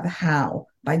energy of how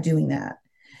by doing that.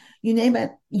 You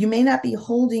may not be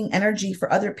holding energy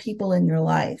for other people in your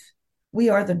life. We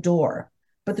are the door.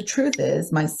 But the truth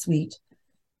is, my sweet,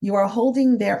 you are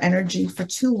holding their energy for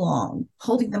too long,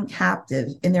 holding them captive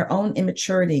in their own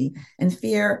immaturity and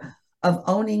fear of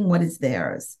owning what is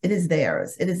theirs. It is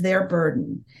theirs. It is their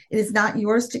burden. It is not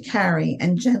yours to carry,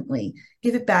 and gently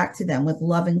give it back to them with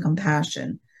love and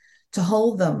compassion, to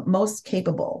hold them most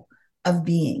capable of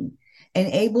being and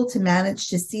able to manage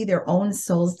to see their own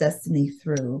soul's destiny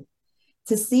through.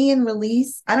 To see and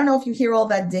release. I don't know if you hear all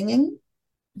that dinging.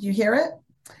 Do you hear it?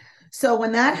 So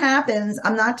when that happens,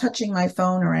 I'm not touching my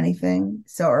phone or anything,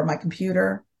 or my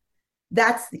computer.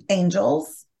 That's the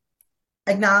angels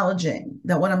acknowledging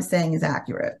that what I'm saying is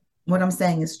accurate. What I'm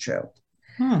saying is true.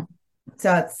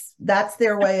 So that's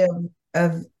their way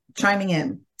of chiming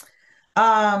in.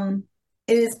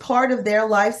 It is part of their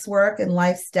life's work and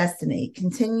life's destiny.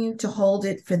 Continue to hold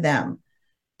it for them.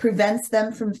 Prevents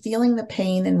them from feeling the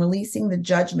pain and releasing the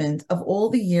judgment of all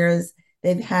the years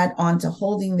they've had onto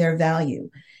holding their value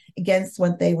against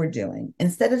what they were doing.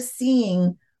 Instead of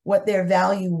seeing what their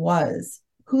value was,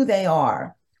 who they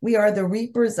are, we are the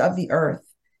reapers of the earth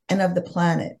and of the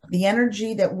planet. The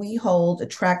energy that we hold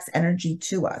attracts energy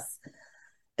to us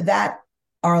that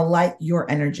are like your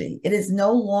energy. It is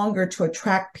no longer to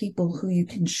attract people who you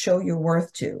can show your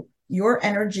worth to. Your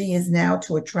energy is now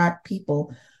to attract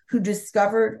people who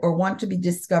discovered or want to be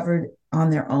discovered on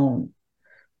their own.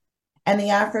 And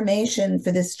the affirmation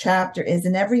for this chapter is,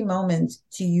 in every moment,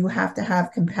 you have to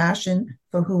have compassion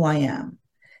for who I am.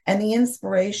 And the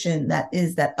inspiration that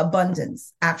is that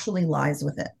abundance actually lies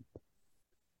within.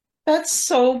 That's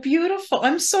so beautiful.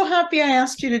 I'm so happy I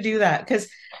asked you to do that because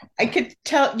I could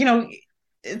tell,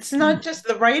 it's not just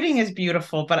the writing is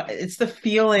beautiful, but it's the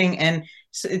feeling and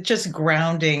it's just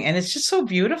grounding and it's just so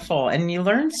beautiful. And you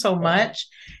learn so much.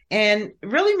 and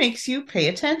really makes you pay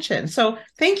attention. So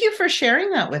thank you for sharing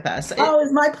that with us. Oh,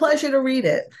 it's my pleasure to read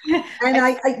it. And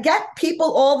I, I get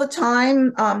people all the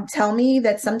time tell me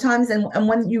that sometimes, and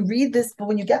when you read this,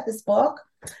 when you get this book,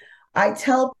 I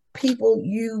tell people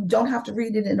you don't have to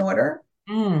read it in order.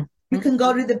 mm, You can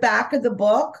go to the back of the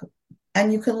book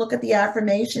and you can look at the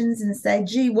affirmations and say,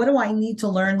 gee, what do I need to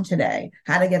learn today?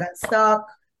 How to get unstuck,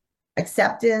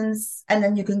 acceptance. And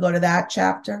then you can go to that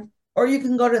chapter. Or you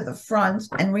can go to the front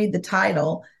and read the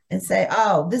title and say,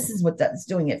 oh, this is what that's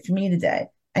doing it for me today.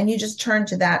 And you just turn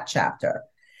to that chapter.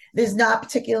 There's not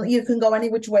particular, you can go any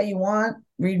which way you want,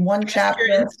 read one trust your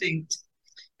chapter. instinct,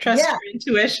 trust Yeah, your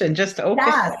intuition. Just open.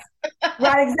 yes,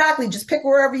 right, exactly. Just pick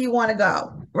wherever you want to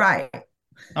go. Right.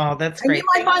 Oh, that's And you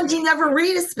great. might find you never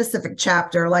read a specific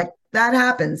chapter. Like that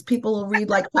happens. People will read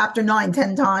like chapter 9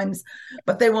 10 times,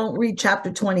 but they won't read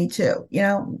chapter 22,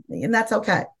 and that's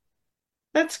okay.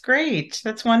 That's great.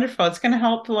 That's wonderful. It's going to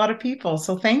help a lot of people.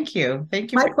 So thank you.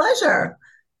 Thank you My for. pleasure.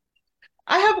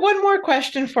 I have one more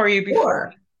question for you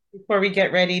Sure. before we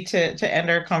get ready to end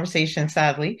our conversation,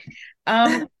 sadly.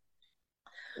 Um,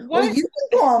 Well, what? you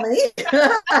can call me.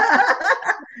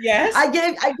 Yes. I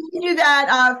gave you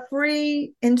that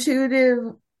free intuitive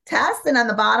test, and on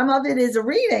the bottom of it is a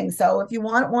reading. So if you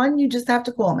want one, you just have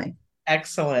to call me.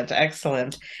 Excellent,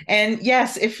 excellent. And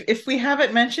yes, if we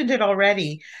haven't mentioned it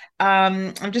already,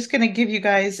 I'm just going to give you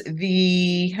guys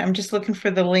I'm just looking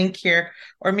for the link here,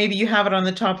 or maybe you have it on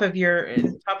the top of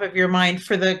your mind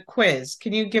for the quiz.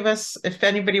 Can you give us, if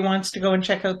anybody wants to go and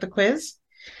check out the quiz?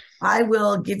 I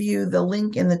will give you the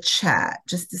link in the chat.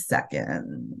 Just a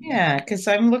second. Yeah, because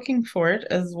I'm looking for it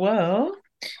as well.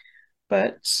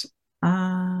 But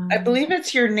I Um, believe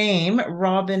it's your name,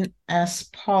 Robin S.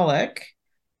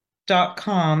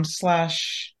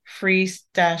 Pollock.com/free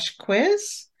dash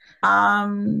quiz.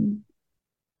 um,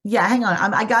 yeah, hang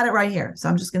on. I got it right here. So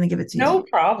I'm just going to give it to you. No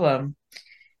problem.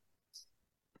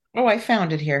 Oh, I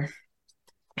found it here.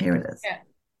 Here it is. Yeah.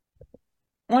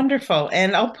 Wonderful.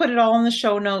 And I'll put it all in the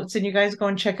show notes and you guys go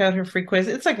and check out her free quiz.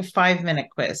 It's like a 5-minute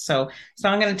quiz. So it's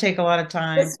not going to take a lot of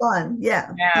time. It's fun.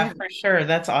 Yeah. Yeah, Yeah. for sure.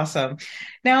 That's awesome.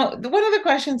 Now, one of the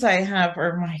questions I have,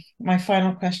 or my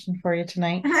final question for you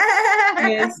tonight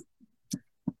is,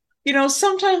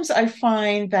 sometimes I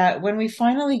find that when we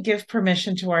finally give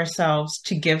permission to ourselves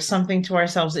to give something to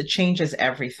ourselves, it changes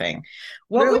everything.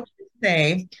 What would True. you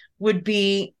say would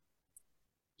be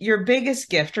your biggest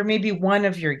gift, or maybe one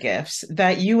of your gifts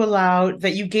that you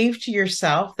gave to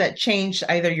yourself that changed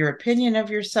either your opinion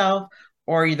of yourself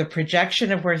or the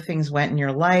projection of where things went in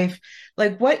your life?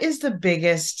 Like, what is the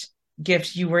biggest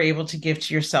gift you were able to give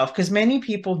to yourself? Because many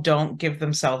people don't give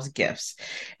themselves gifts.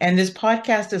 And this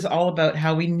podcast is all about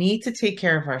how we need to take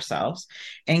care of ourselves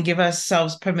and give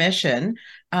ourselves permission,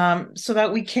 so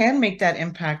that we can make that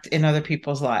impact in other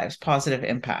people's lives, positive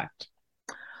impact.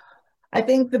 I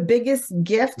think the biggest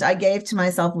gift I gave to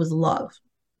myself was love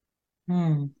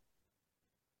Hmm.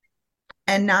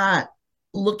 and not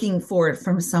looking for it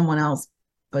from someone else,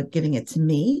 but giving it to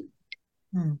me.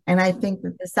 Hmm. And I think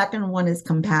that the second one is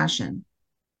compassion.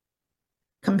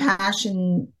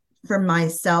 Compassion for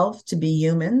myself to be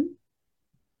human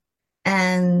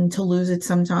and to lose it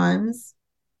sometimes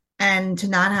and to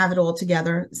not have it all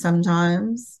together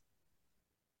sometimes.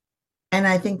 And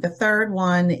I think the third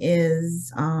one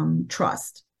is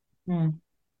trust. Hmm.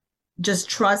 Just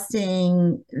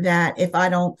trusting that if I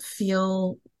don't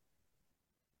feel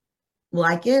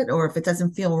like it or if it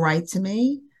doesn't feel right to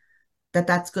me, that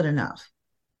that's good enough.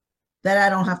 That I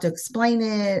don't have to explain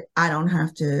it.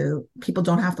 People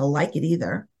don't have to like it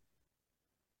either.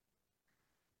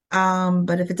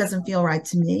 But if it doesn't feel right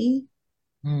to me,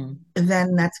 Hmm.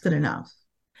 then that's good enough.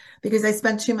 Because I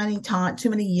spent too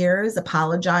many years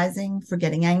apologizing for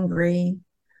getting angry,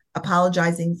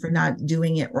 apologizing for not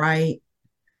doing it right.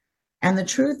 And the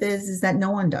truth is that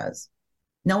no one does.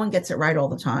 No one gets it right all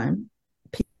the time.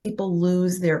 People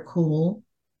lose their cool.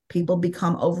 People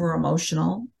become over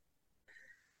emotional.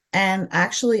 And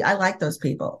actually, I like those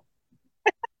people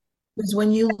because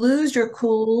when you lose your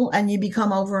cool and you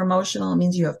become over emotional, it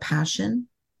means you have passion.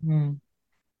 Hmm.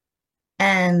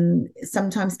 And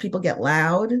sometimes people get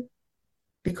loud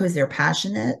because they're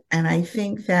passionate. And I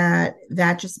think that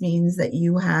that just means that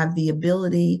you have the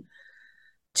ability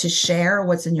to share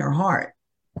what's in your heart,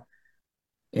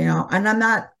 and I'm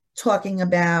not talking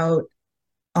about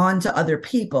onto other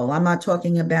people. I'm not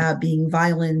talking about being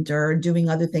violent or doing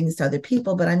other things to other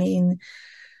people, but I mean,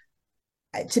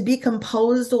 to be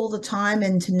composed all the time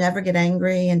and to never get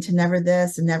angry and to never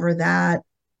this and never that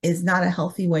is not a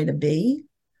healthy way to be.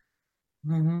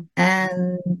 Hmm.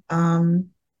 And um,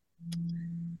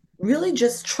 really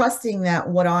just trusting that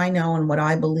what I know and what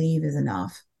I believe is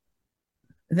enough,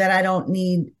 that I don't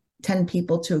need 10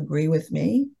 people to agree with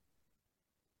me,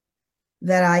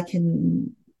 that I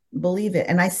can believe it.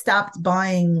 And I stopped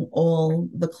buying all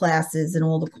the classes and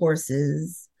all the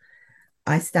courses.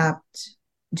 I stopped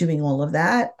doing all of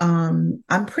that.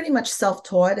 I'm pretty much self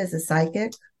taught as a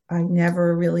psychic. I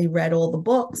never really read all the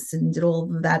books and did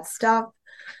all of that stuff.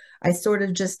 I sort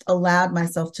of just allowed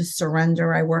myself to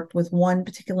surrender. I worked with one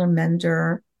particular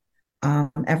mentor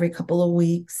every couple of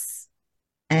weeks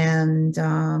and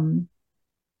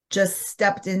just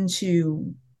stepped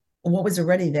into what was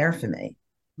already there for me.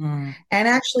 Mm. And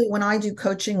actually, when I do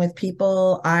coaching with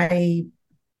people, I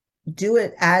do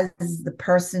it as the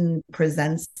person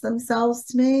presents themselves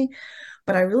to me,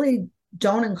 but I really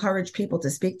don't encourage people to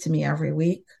speak to me every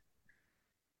week.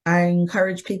 I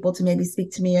encourage people to maybe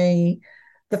speak to me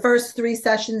the first 3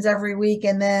 sessions every week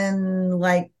and then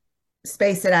like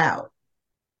space it out,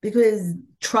 because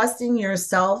trusting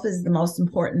yourself is the most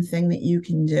important thing that you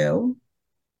can do.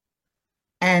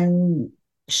 And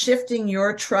shifting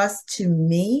your trust to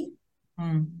me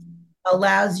Mm.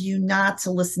 allows you not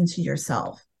to listen to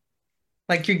yourself.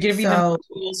 Like you're giving them So,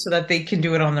 the tools so that they can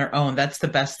do it on their own. That's the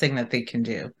best thing that they can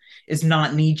do, is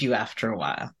not need you after a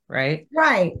while, right?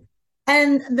 right.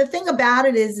 And the thing about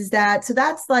it is that, so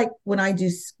that's like when I do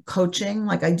coaching,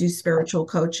 like I do spiritual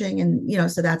coaching,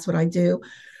 and, so that's what I do.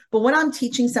 But when I'm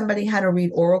teaching somebody how to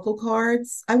read oracle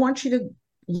cards, I want you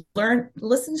to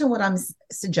listen to what I'm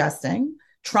suggesting,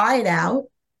 try it out,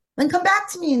 then come back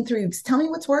to me in 3 weeks. Tell me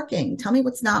what's working. Tell me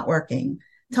what's not working.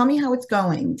 Tell me how it's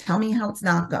going. Tell me how it's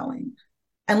not going.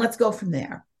 And let's go from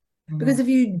there. Mhm. Because if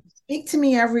you speak to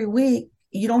me every week,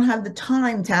 you don't have the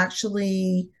time to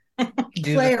actually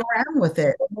Do play the around with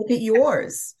it, make it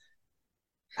yours.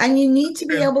 And you need to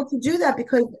be true. able to do that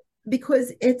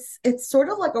because it's sort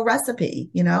of like a recipe.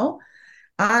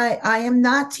 I am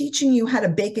not teaching you how to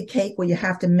bake a cake where you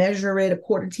have to measure it a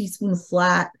quarter teaspoon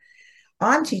flat.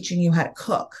 I'm teaching you how to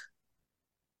cook.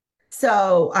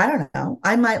 So I don't know.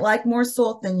 I might like more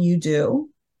salt than you do.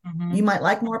 You Mhm. might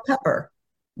like more pepper.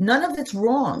 None of it's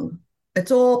wrong.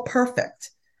 It's all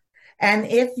perfect. And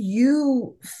if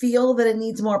you feel that it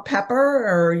needs more pepper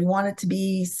or you want it to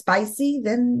be spicy,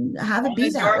 then have As it long be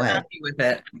as that you're way. happy with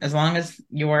it, as long as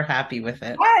you're happy with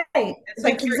it. Right. It's That's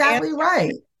like your answer. exactly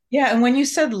right. Yeah, and when you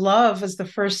said love as the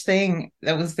first thing,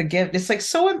 that was the gift. It's like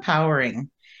so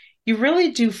empowering. You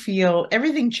really do feel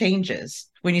everything changes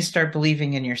when you start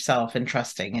believing in yourself and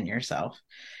trusting in yourself.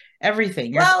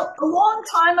 Everything. You're Well, a long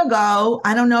time ago,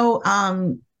 I don't know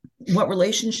what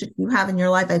relationship you have in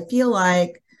your life. I feel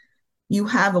like you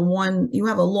have a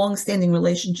long-standing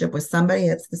relationship with somebody.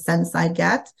 That's the sense I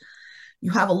get.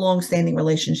 You have a long-standing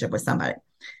relationship with somebody.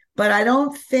 But I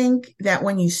don't think that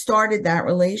when you started that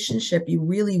relationship, you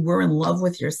really were in love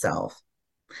with yourself.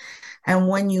 And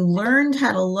when you learned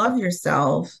how to love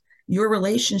yourself, your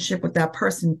relationship with that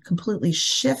person completely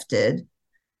shifted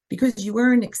because you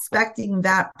weren't expecting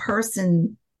that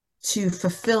person to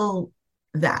fulfill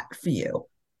that for you.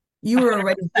 You were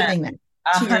already 100%, giving that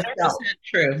a to hundred yourself. percent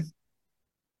true.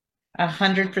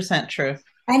 100% true.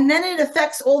 And then it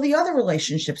affects all the other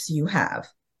relationships you have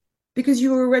because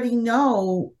you already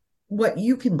know what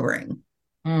you can bring.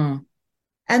 Mm,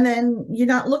 And then you're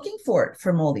not looking for it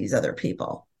from all these other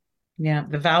people. yeah,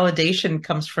 the validation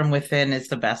comes from within is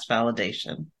the best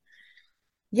validation.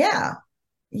 Yeah.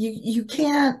 You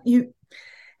can't you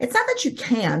it's not that you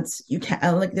can't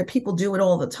like the people do it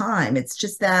all the time. It's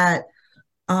just that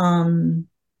um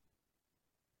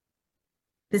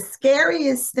the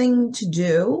scariest thing to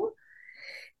do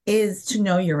is to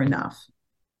know you're enough.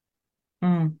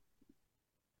 Mm.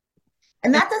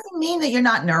 And that doesn't mean that you're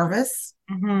not nervous.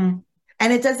 Mm-hmm.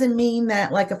 And it doesn't mean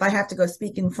that, like, if I have to go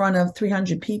speak in front of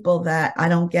 300 people, that I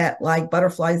don't get like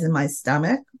butterflies in my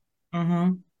stomach.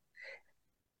 Mm-hmm.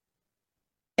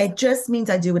 It just means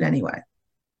I do it anyway.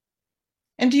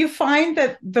 And do you find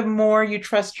that the more you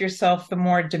trust yourself, the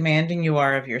more demanding you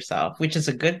are of yourself, which is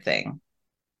a good thing?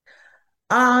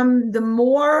 The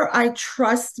more I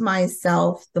trust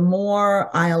myself, the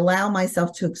more I allow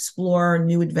myself to explore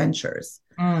new adventures.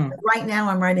 Mm. Right now,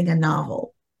 I'm writing a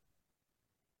novel.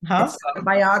 It's not a Awesome.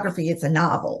 biography, it's a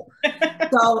novel.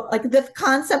 So, like, the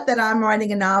concept that I'm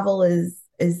writing a novel is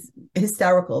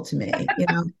hysterical to me.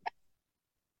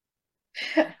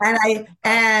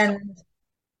 And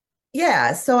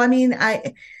yeah, so I mean,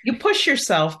 You push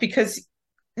yourself because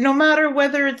no matter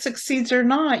whether it succeeds or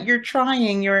not, you're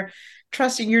trying, you're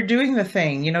trusting, you're doing the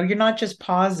thing. You're not just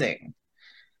pausing,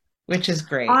 which is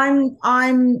great.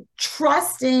 I'm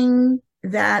trusting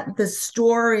that the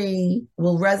story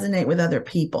will resonate with other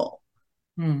people.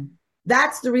 Hmm.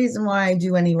 That's the reason why I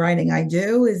do any writing I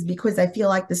do, is because I feel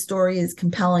like the story is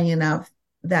compelling enough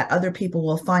that other people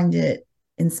will find it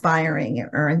inspiring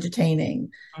or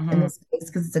entertaining in Mhm. this case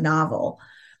because it's a novel.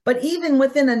 But even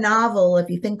within a novel, if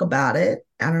you think about it,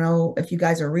 I don't know if you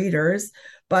guys are readers,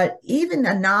 but even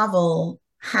a novel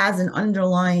has an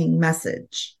underlying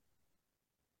message.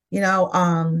 You know,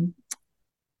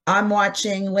 I'm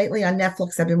watching lately on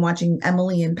Netflix, I've been watching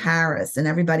Emily in Paris, and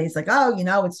everybody's like, oh,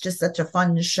 it's just such a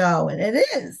fun show. And it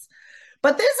is.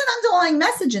 But there's an underlying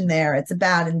message in there. It's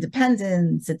about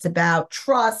independence, it's about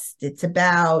trust, it's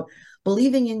about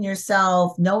believing in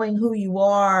yourself, knowing who you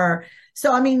are.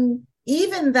 So, I mean,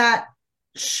 even that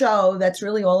show that's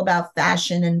really all about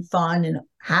fashion and fun and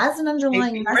has an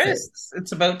underlying Taking message. risks.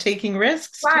 It's about taking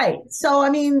risks too. Right. So, I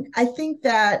mean, I think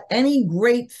that any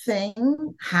great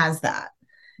thing has that.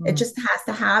 It Mm. just has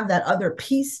to have that other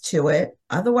piece to it.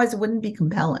 Otherwise, it wouldn't be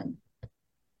compelling.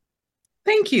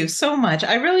 Thank you so much.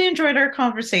 I really enjoyed our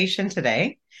conversation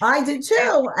today. I do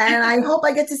too. And I hope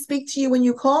I get to speak to you when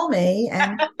you call me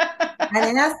and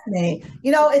ask me.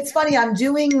 It's funny. I'm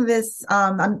doing this,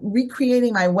 I'm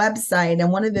recreating my website.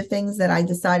 And one of the things that I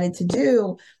decided to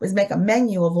do was make a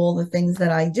menu of all the things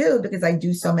that I do because I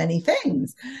do so many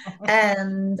things.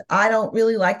 And I don't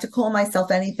really like to call myself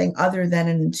anything other than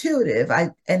an intuitive.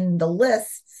 And the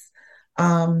lists,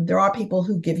 there are people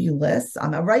who give you lists.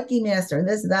 I'm a Reiki master and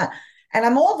this and that. And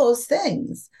I'm all those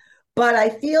things. But I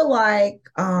feel like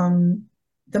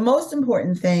the most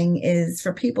important thing is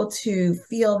for people to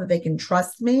feel that they can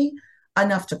trust me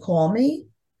enough to call me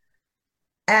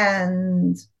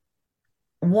and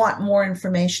want more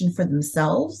information for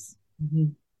themselves.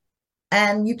 Mhm.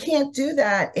 And you can't do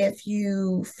that if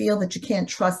you feel that you can't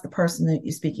trust the person that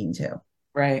you're speaking to.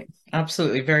 Right.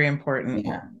 Absolutely. Very important.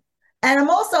 Yeah. And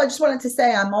I just wanted to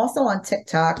say, I'm also on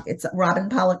TikTok. It's Robin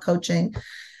Pollock Coaching.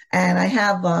 And I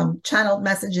have channeled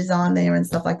messages on there and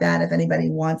stuff like that if anybody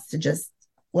wants to just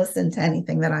listen to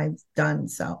anything that I've done.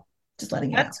 So just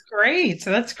letting you know. That's great.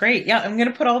 So that's great. Yeah, I'm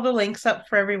going to put all the links up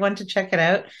for everyone to check it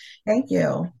out. Thank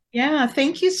you. Yeah,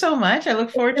 thank you so much. I look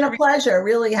It's forward been to a pleasure. It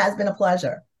really has been a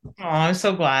pleasure. Oh, I'm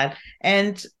so glad.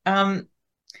 And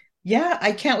yeah,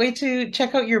 I can't wait to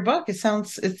check out your book. It's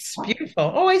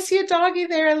beautiful. Oh, I see a doggy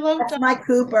there. I love That's dogs. my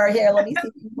Cooper. Here, let me see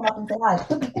if you can come up and say hi.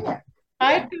 Cooper, come here.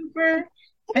 Hi, Cooper.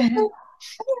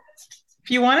 If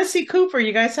you want to see Cooper,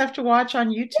 you guys have to watch on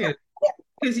YouTube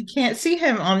because you can't see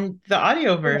him on the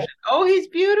audio version. Oh, he's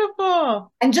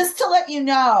beautiful. And just to let you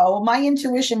know, my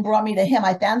intuition brought me to him.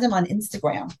 I found him on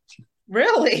Instagram.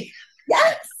 Really?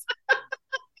 Yes.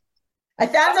 I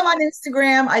found him on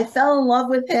Instagram. I fell in love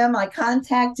with him. I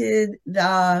contacted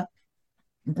the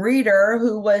breeder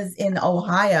who was in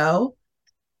Ohio.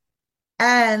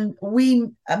 And we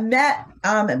met,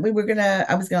 and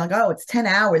I was gonna like, oh, it's 10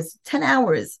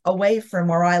 hours away from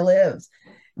where I lived.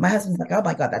 My husband's like, oh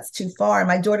my God, that's too far. And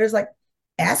my daughter's like,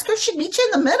 ask her, she'd meet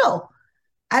you in the middle.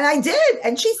 And I did.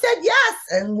 And she said yes.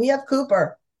 And we have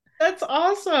Cooper. That's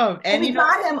awesome. And And we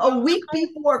got him a week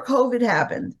before COVID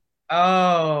happened.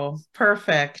 oh,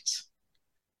 perfect.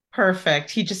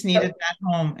 Perfect. He just needed that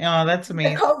home. Oh, that's The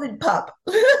amazing. COVID pup.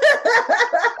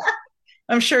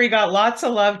 I'm sure he got lots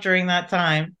of love during that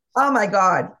time. Oh my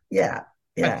God. Yeah.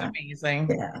 That's Yeah. amazing.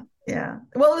 Yeah. Yeah.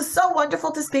 Well, it was so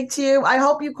wonderful to speak to you. I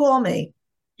hope you call me.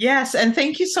 Yes, and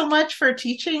thank you so much for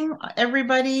teaching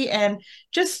everybody and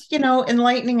just,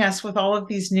 enlightening us with all of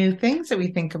these new things that we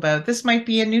think about. This might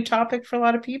be a new topic for a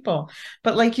lot of people,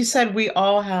 but like you said, we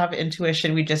all have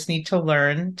intuition. We just need to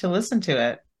learn to listen to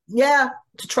it. Yeah.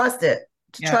 To trust it.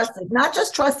 To Yeah. trust it. Not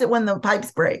just trust it when the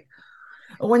pipes break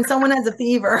or when someone has a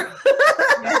fever.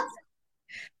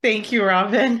 Thank you,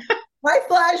 Robin. My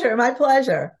pleasure. My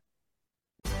pleasure.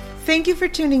 Thank you for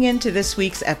tuning in to this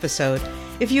week's episode.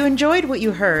 If you enjoyed what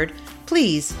you heard,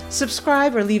 please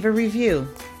subscribe or leave a review.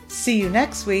 See you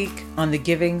next week on the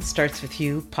Giving Starts With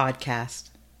You podcast.